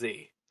Gen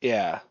Z?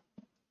 Yeah.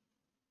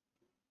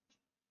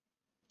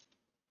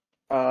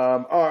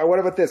 What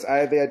about this? I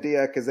had the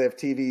idea because they have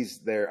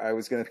TVs there. I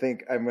was going to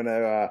think I'm going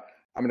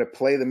to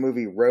play the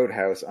movie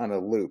Roadhouse on a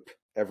loop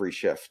every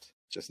shift.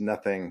 Just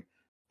nothing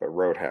but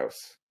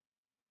Roadhouse.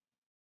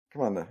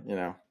 Come on,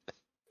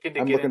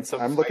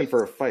 I'm looking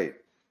for a fight.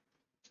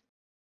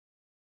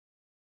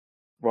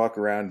 Walk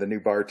around, the new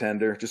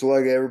bartender, just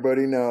like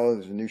everybody knows,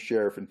 there's a new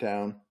sheriff in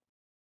town.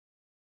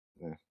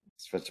 There's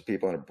a bunch of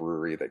people in a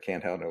brewery that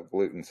can't have no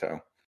gluten, so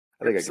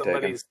I think I can take him.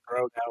 Somebody's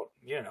throat out,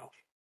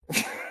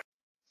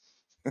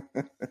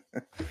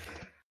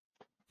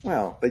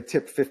 Well, they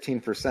tip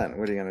 15%.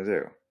 What are you going to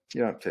do?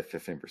 You don't tip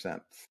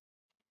 15%.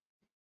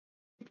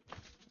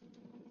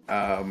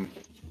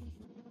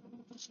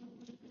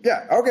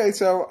 Yeah. Okay.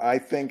 So I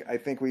think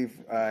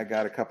we've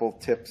got a couple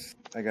tips.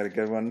 I got a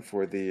good one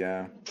for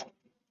the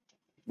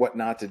what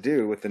not to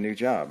do with the new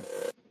job.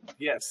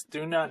 Yes.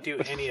 Do not do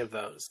any of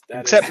those.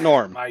 Except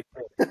Norm. My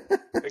tip.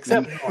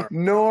 Except Norm.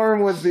 Norm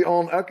was the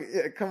only. Okay.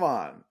 Yeah, come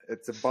on.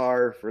 It's a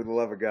bar, for the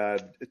love of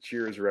God. A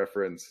Cheers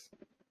reference.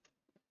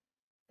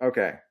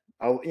 Okay.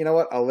 You know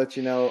what? I'll let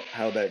you know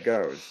how that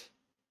goes.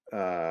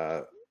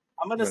 I'm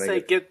going to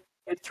say get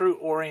through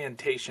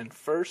orientation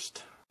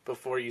first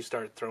before you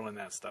start throwing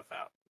that stuff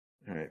out.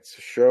 All right. So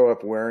show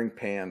up wearing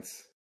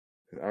pants.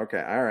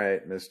 Okay. All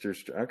right,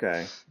 Mr.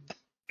 Okay.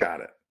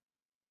 Got it.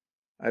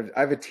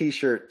 I have a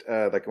T-shirt,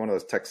 like one of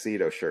those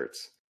tuxedo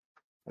shirts.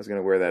 I was going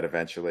to wear that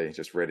eventually,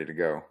 just ready to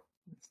go.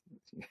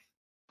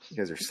 You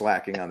guys are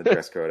slacking on the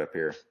dress code up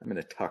here. I'm in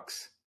a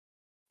tux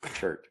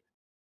shirt.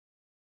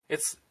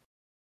 It's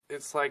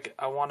like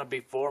I want to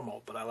be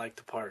formal, but I like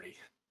to party.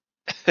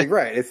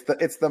 Right.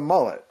 It's the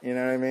mullet. You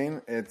know what I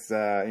mean? It's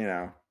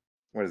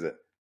what is it?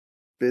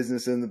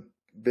 Business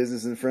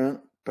in front,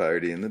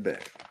 party in the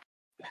back.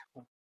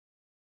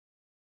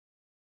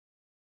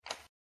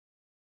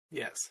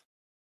 Yes.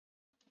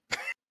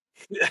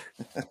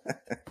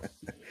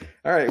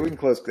 All right, we can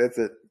close. That's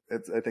it.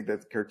 I think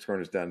that's Kirk's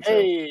Corner's done. So.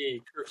 Hey,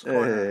 Kirk's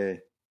Corner. Hey.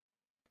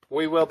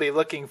 We will be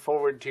looking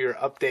forward to your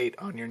update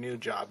on your new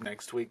job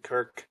next week,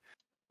 Kirk.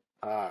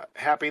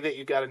 Happy that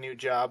you got a new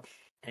job,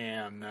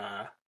 and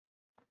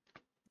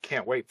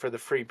can't wait for the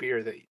free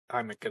beer that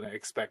I'm going to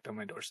expect on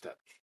my doorstep.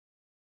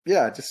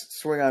 Yeah, just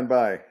swing on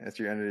by at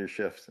your end of your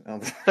shift.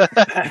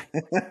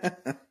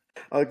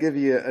 I'll give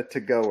you a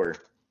to-goer.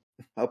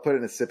 I'll put it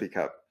in a sippy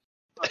cup.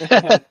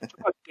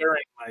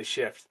 During my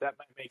shift. That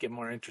might make it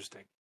more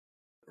interesting.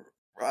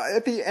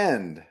 At the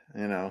end,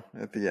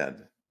 at the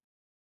end.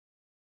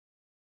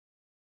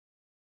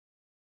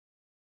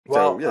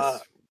 Well, so,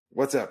 yes.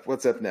 What's up?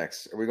 What's up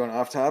next? Are we going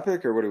off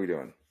topic, or what are we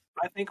doing?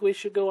 I think we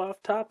should go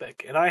off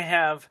topic. And I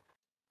have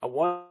a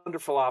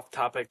wonderful off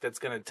topic that's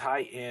going to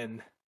tie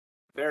in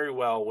very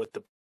well with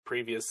the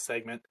previous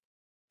segment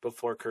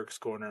before Kirk's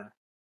Corner.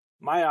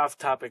 My off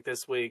topic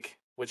this week,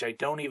 which I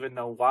don't even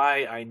know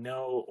why I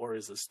know or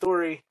is a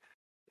story,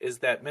 is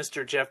that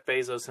Mr. Jeff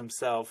Bezos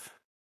himself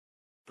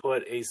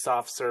put a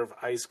soft serve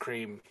ice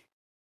cream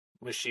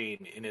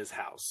machine in his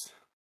house.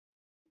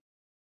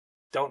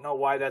 Don't know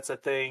why that's a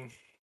thing.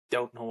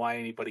 Don't know why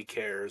anybody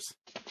cares.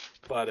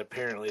 But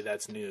apparently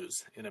that's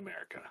news in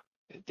America.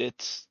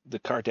 It's the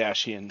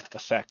Kardashian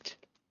effect.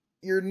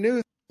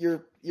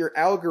 Your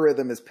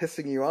algorithm is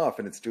pissing you off,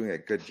 and it's doing a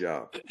good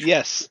job.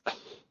 Yes.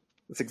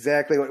 That's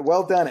exactly what.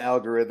 Well done,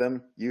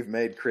 algorithm. You've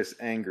made Chris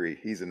angry.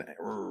 He's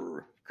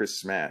Chris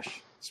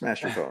smash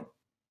your phone.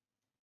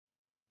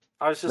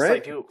 I was just right?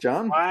 like, dude,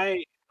 John?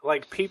 Why?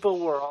 Like, people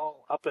were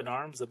all up in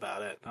arms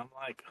about it. And I'm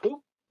like,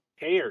 who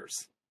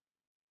cares?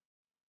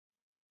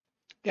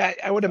 Yeah,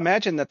 I would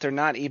imagine that they're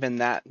not even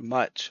that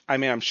much. I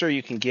mean, I'm sure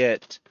you can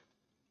get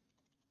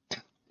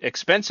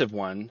expensive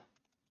one,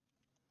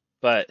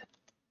 but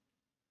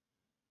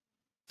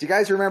Do you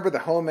guys remember the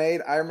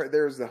homemade? I remember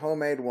there was the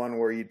homemade one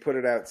where you'd put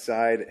it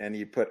outside and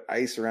you put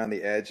ice around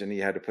the edge and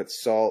you had to put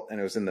salt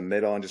and it was in the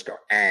middle and just go.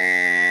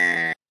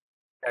 I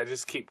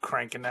just keep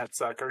cranking that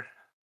sucker.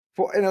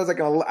 Well, and it was like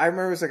I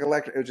remember it was like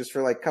electric. It was just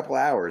for like a couple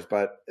hours,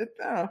 but I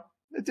don't know.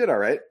 It did all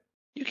right.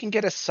 You can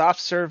get a soft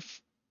serve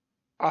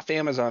off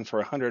Amazon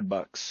for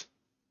 $100.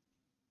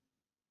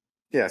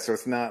 Yeah, so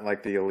it's not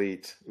like the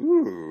elite.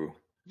 Ooh.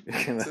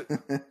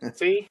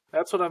 See,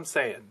 that's what I'm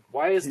saying.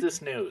 Why is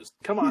this news?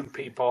 Come on,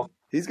 people.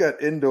 He's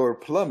got indoor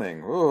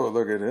plumbing. Oh,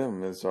 look at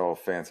him. It's all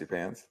fancy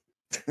pants.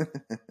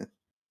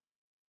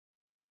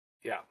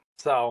 Yeah.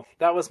 So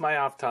that was my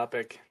off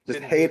topic. Just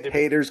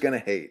haters gonna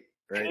hate.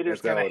 Right? Haters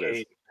gonna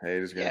hate.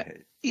 Haters gonna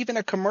hate. Even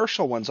a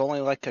commercial one's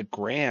only like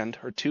 $1,000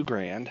 or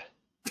 $2,000.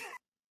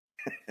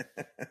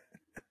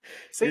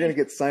 You're gonna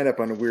get signed up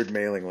on a weird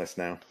mailing list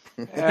now.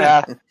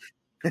 Yeah.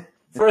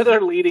 Further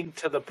leading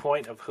to the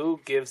point of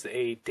who gives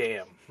a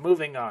damn.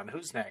 Moving on.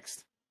 Who's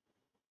next?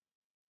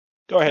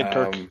 Go ahead,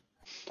 Kirk.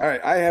 All right,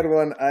 I had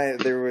one.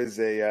 There was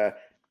a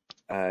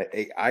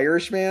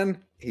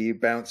Irishman. He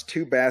bounced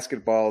 2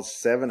 basketballs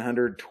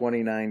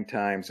 729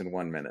 times in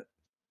 1 minute.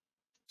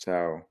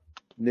 So,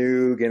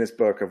 new Guinness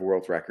Book of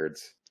World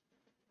Records.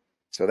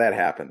 So that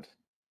happened.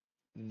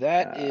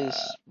 That is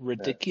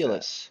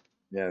ridiculous.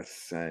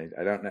 Yes, I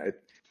don't know.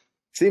 It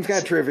seems kind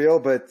of trivial,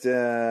 but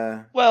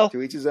well,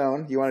 to each his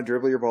own. You want to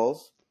dribble your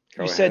balls?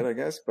 Go ahead, said I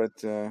guess. But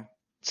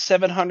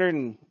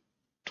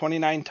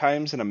 729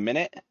 times in a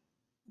minute.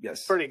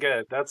 Yes, pretty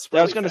good. That's really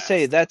I was going to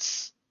say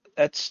that's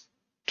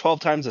 12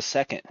 times a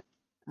second.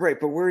 Right,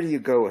 but where do you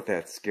go with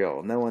that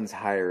skill? No one's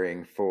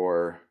hiring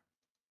for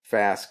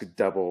fast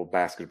double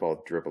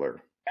basketball dribbler.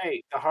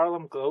 Hey, the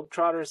Harlem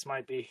Globetrotters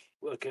might be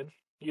looking.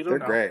 You don't know.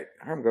 They're great.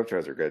 Harlem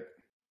Globetrotters are good.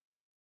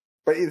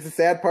 But the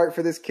sad part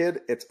for this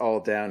kid, it's all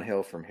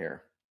downhill from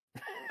here.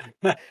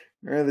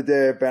 Remember the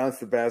day I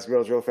bounced the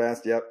basketballs real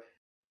fast? Yep.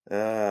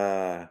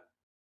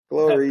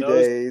 Glory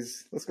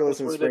days. Let's go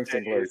listen to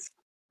Springsteen Glory.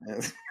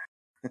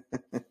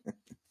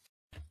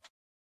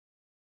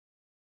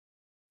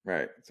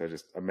 Right. So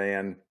just a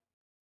man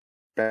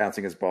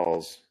bouncing his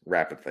balls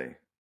rapidly.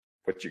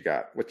 What you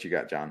got? What you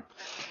got, John?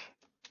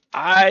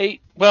 As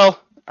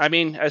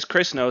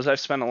Chris knows, I've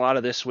spent a lot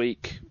of this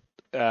week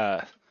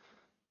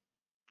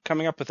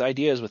coming up with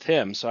ideas with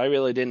him, so I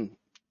really didn't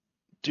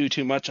do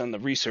too much on the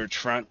research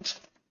front.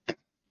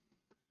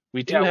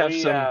 We do have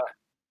some...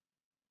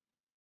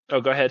 Oh,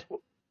 go ahead. I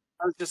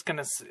was just going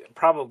to say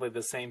probably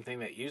the same thing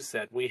that you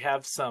said. We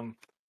have some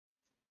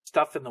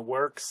stuff in the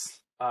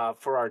works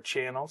for our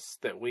channels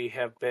that we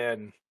have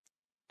been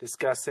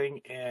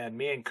discussing, and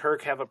me and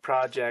Kirk have a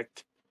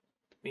project.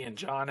 Me and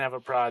John have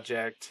a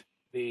project.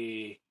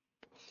 The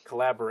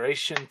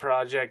collaboration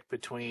project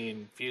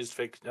between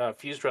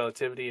Fuzed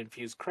Relativity and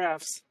Fuzed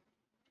Crafts.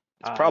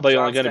 It's probably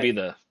only going to be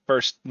the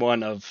first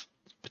one of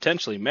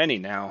potentially many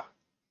now.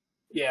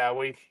 Yeah,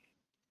 we've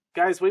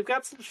got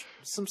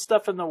some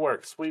stuff in the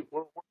works. We're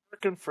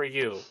working for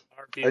you,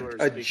 our viewers.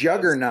 A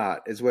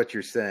juggernaut is what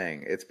you're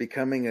saying. It's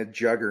becoming a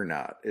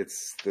juggernaut.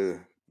 It's the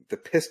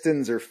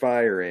pistons are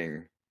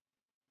firing.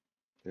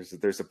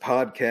 There's a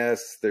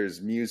podcast.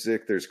 There's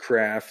music. There's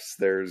crafts.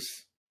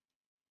 That's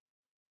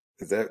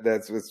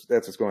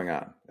what's going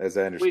on, as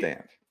I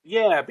understand.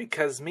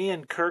 Because me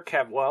and Kirk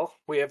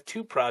we have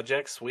 2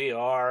 projects.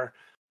 I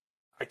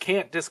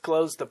can't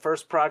disclose the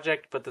first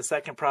project, but the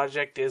second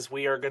project is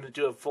we are going to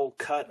do a full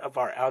cut of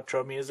our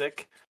outro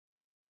music.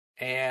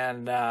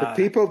 And the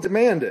people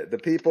demand it. The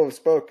people have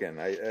spoken.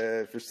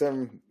 The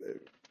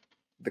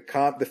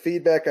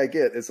feedback I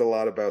get is a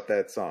lot about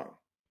that song.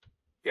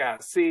 Yeah,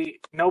 see,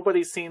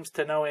 nobody seems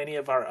to know any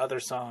of our other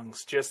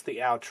songs, just the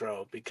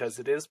outro, because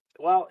it's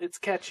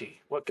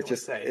catchy. What can we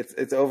say?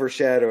 It's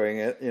overshadowing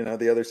it. You know,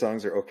 the other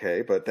songs are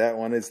okay, but that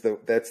one is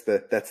that's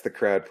the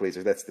crowd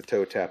pleaser. That's the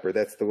toe tapper.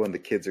 That's the one the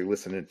kids are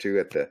listening to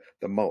at the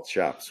malt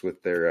shops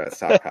with their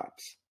sock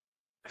hops.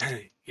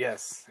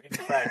 Yes, in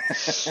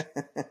fact,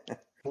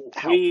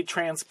 we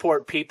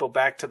transport people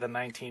back to the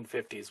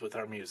 1950s with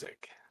our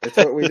music. That's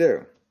what we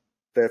do.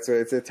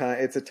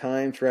 It's a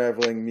time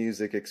traveling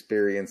music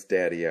experience,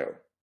 Daddy-O.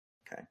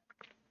 Okay.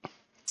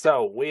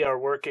 So we are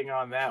working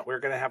on that. We're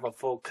going to have a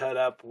full cut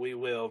up. We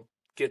will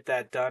get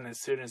that done as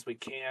soon as we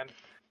can.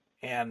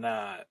 And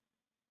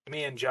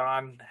me and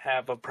John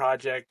have a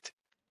project.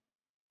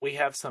 We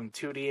have some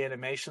 2D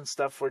animation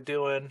stuff we're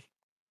doing.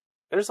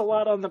 There's a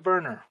lot on the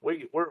burner.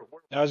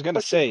 I was going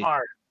to say,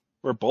 hard.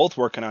 We're both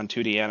working on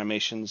 2D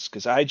animations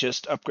because I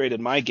just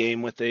upgraded my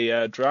game with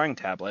a drawing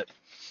tablet.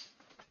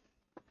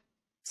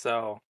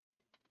 So,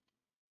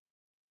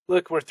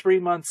 look, we're 3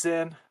 months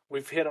in.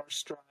 We've hit our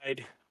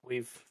stride.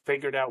 We've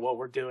figured out what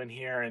we're doing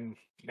here, and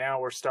now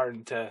we're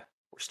starting to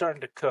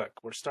cook.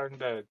 We're starting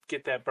to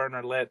get that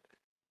burner lit,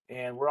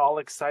 and we're all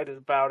excited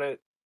about it.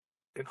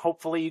 And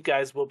hopefully, you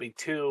guys will be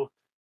too.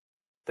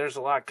 There's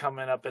a lot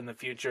coming up in the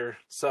future,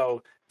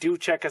 so do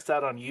check us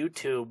out on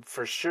YouTube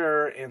for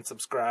sure, and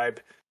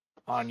subscribe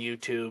on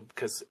YouTube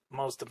because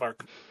most of our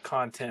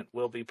content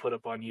will be put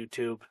up on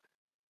YouTube,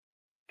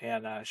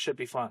 and should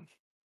be fun.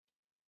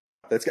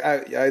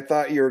 I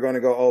thought you were going to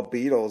go all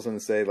Beatles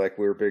and say like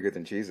we were bigger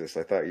than Jesus.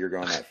 I thought you were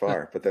going that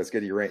far, but that's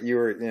good. You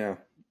were,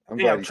 I'm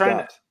glad you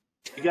stopped.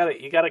 You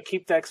gotta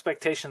keep the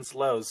expectations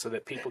low so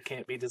that people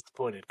can't be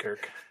disappointed,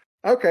 Kirk.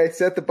 Okay,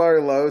 set the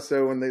bar low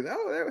so when hey,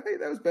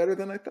 that was better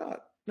than I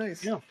thought.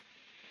 Nice. Yeah.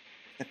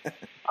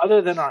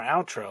 Other than our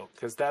outro,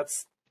 because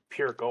that's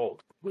pure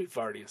gold. We've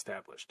already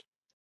established.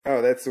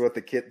 Oh, that's what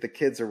the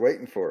kids are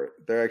waiting for it.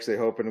 They're actually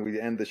hoping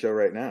we end the show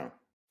right now.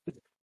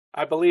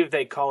 I believe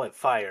they call it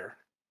fire.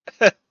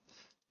 I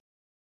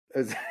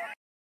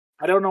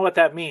don't know what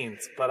that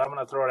means, but I'm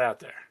gonna throw it out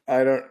there.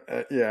 I don't.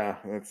 Yeah,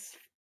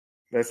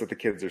 that's what the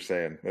kids are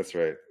saying. That's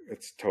right.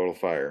 It's total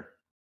fire.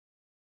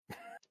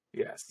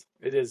 Yes,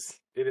 it is.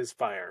 It is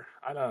fire.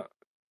 I don't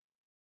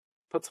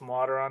put some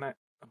water on it.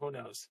 Who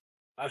knows?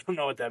 I don't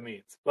know what that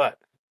means, but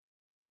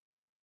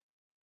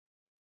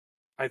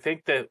I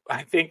think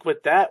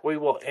with that we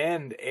will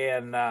end.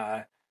 And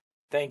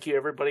thank you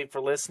everybody for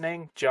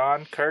listening.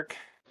 John, Kirk,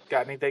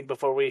 got anything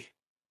before we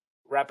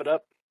wrap it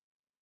up?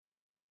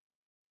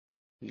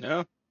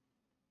 No.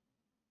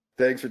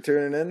 Thanks for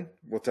tuning in.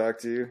 We'll talk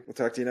to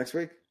you next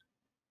week.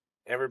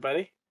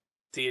 Everybody,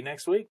 see you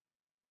next week.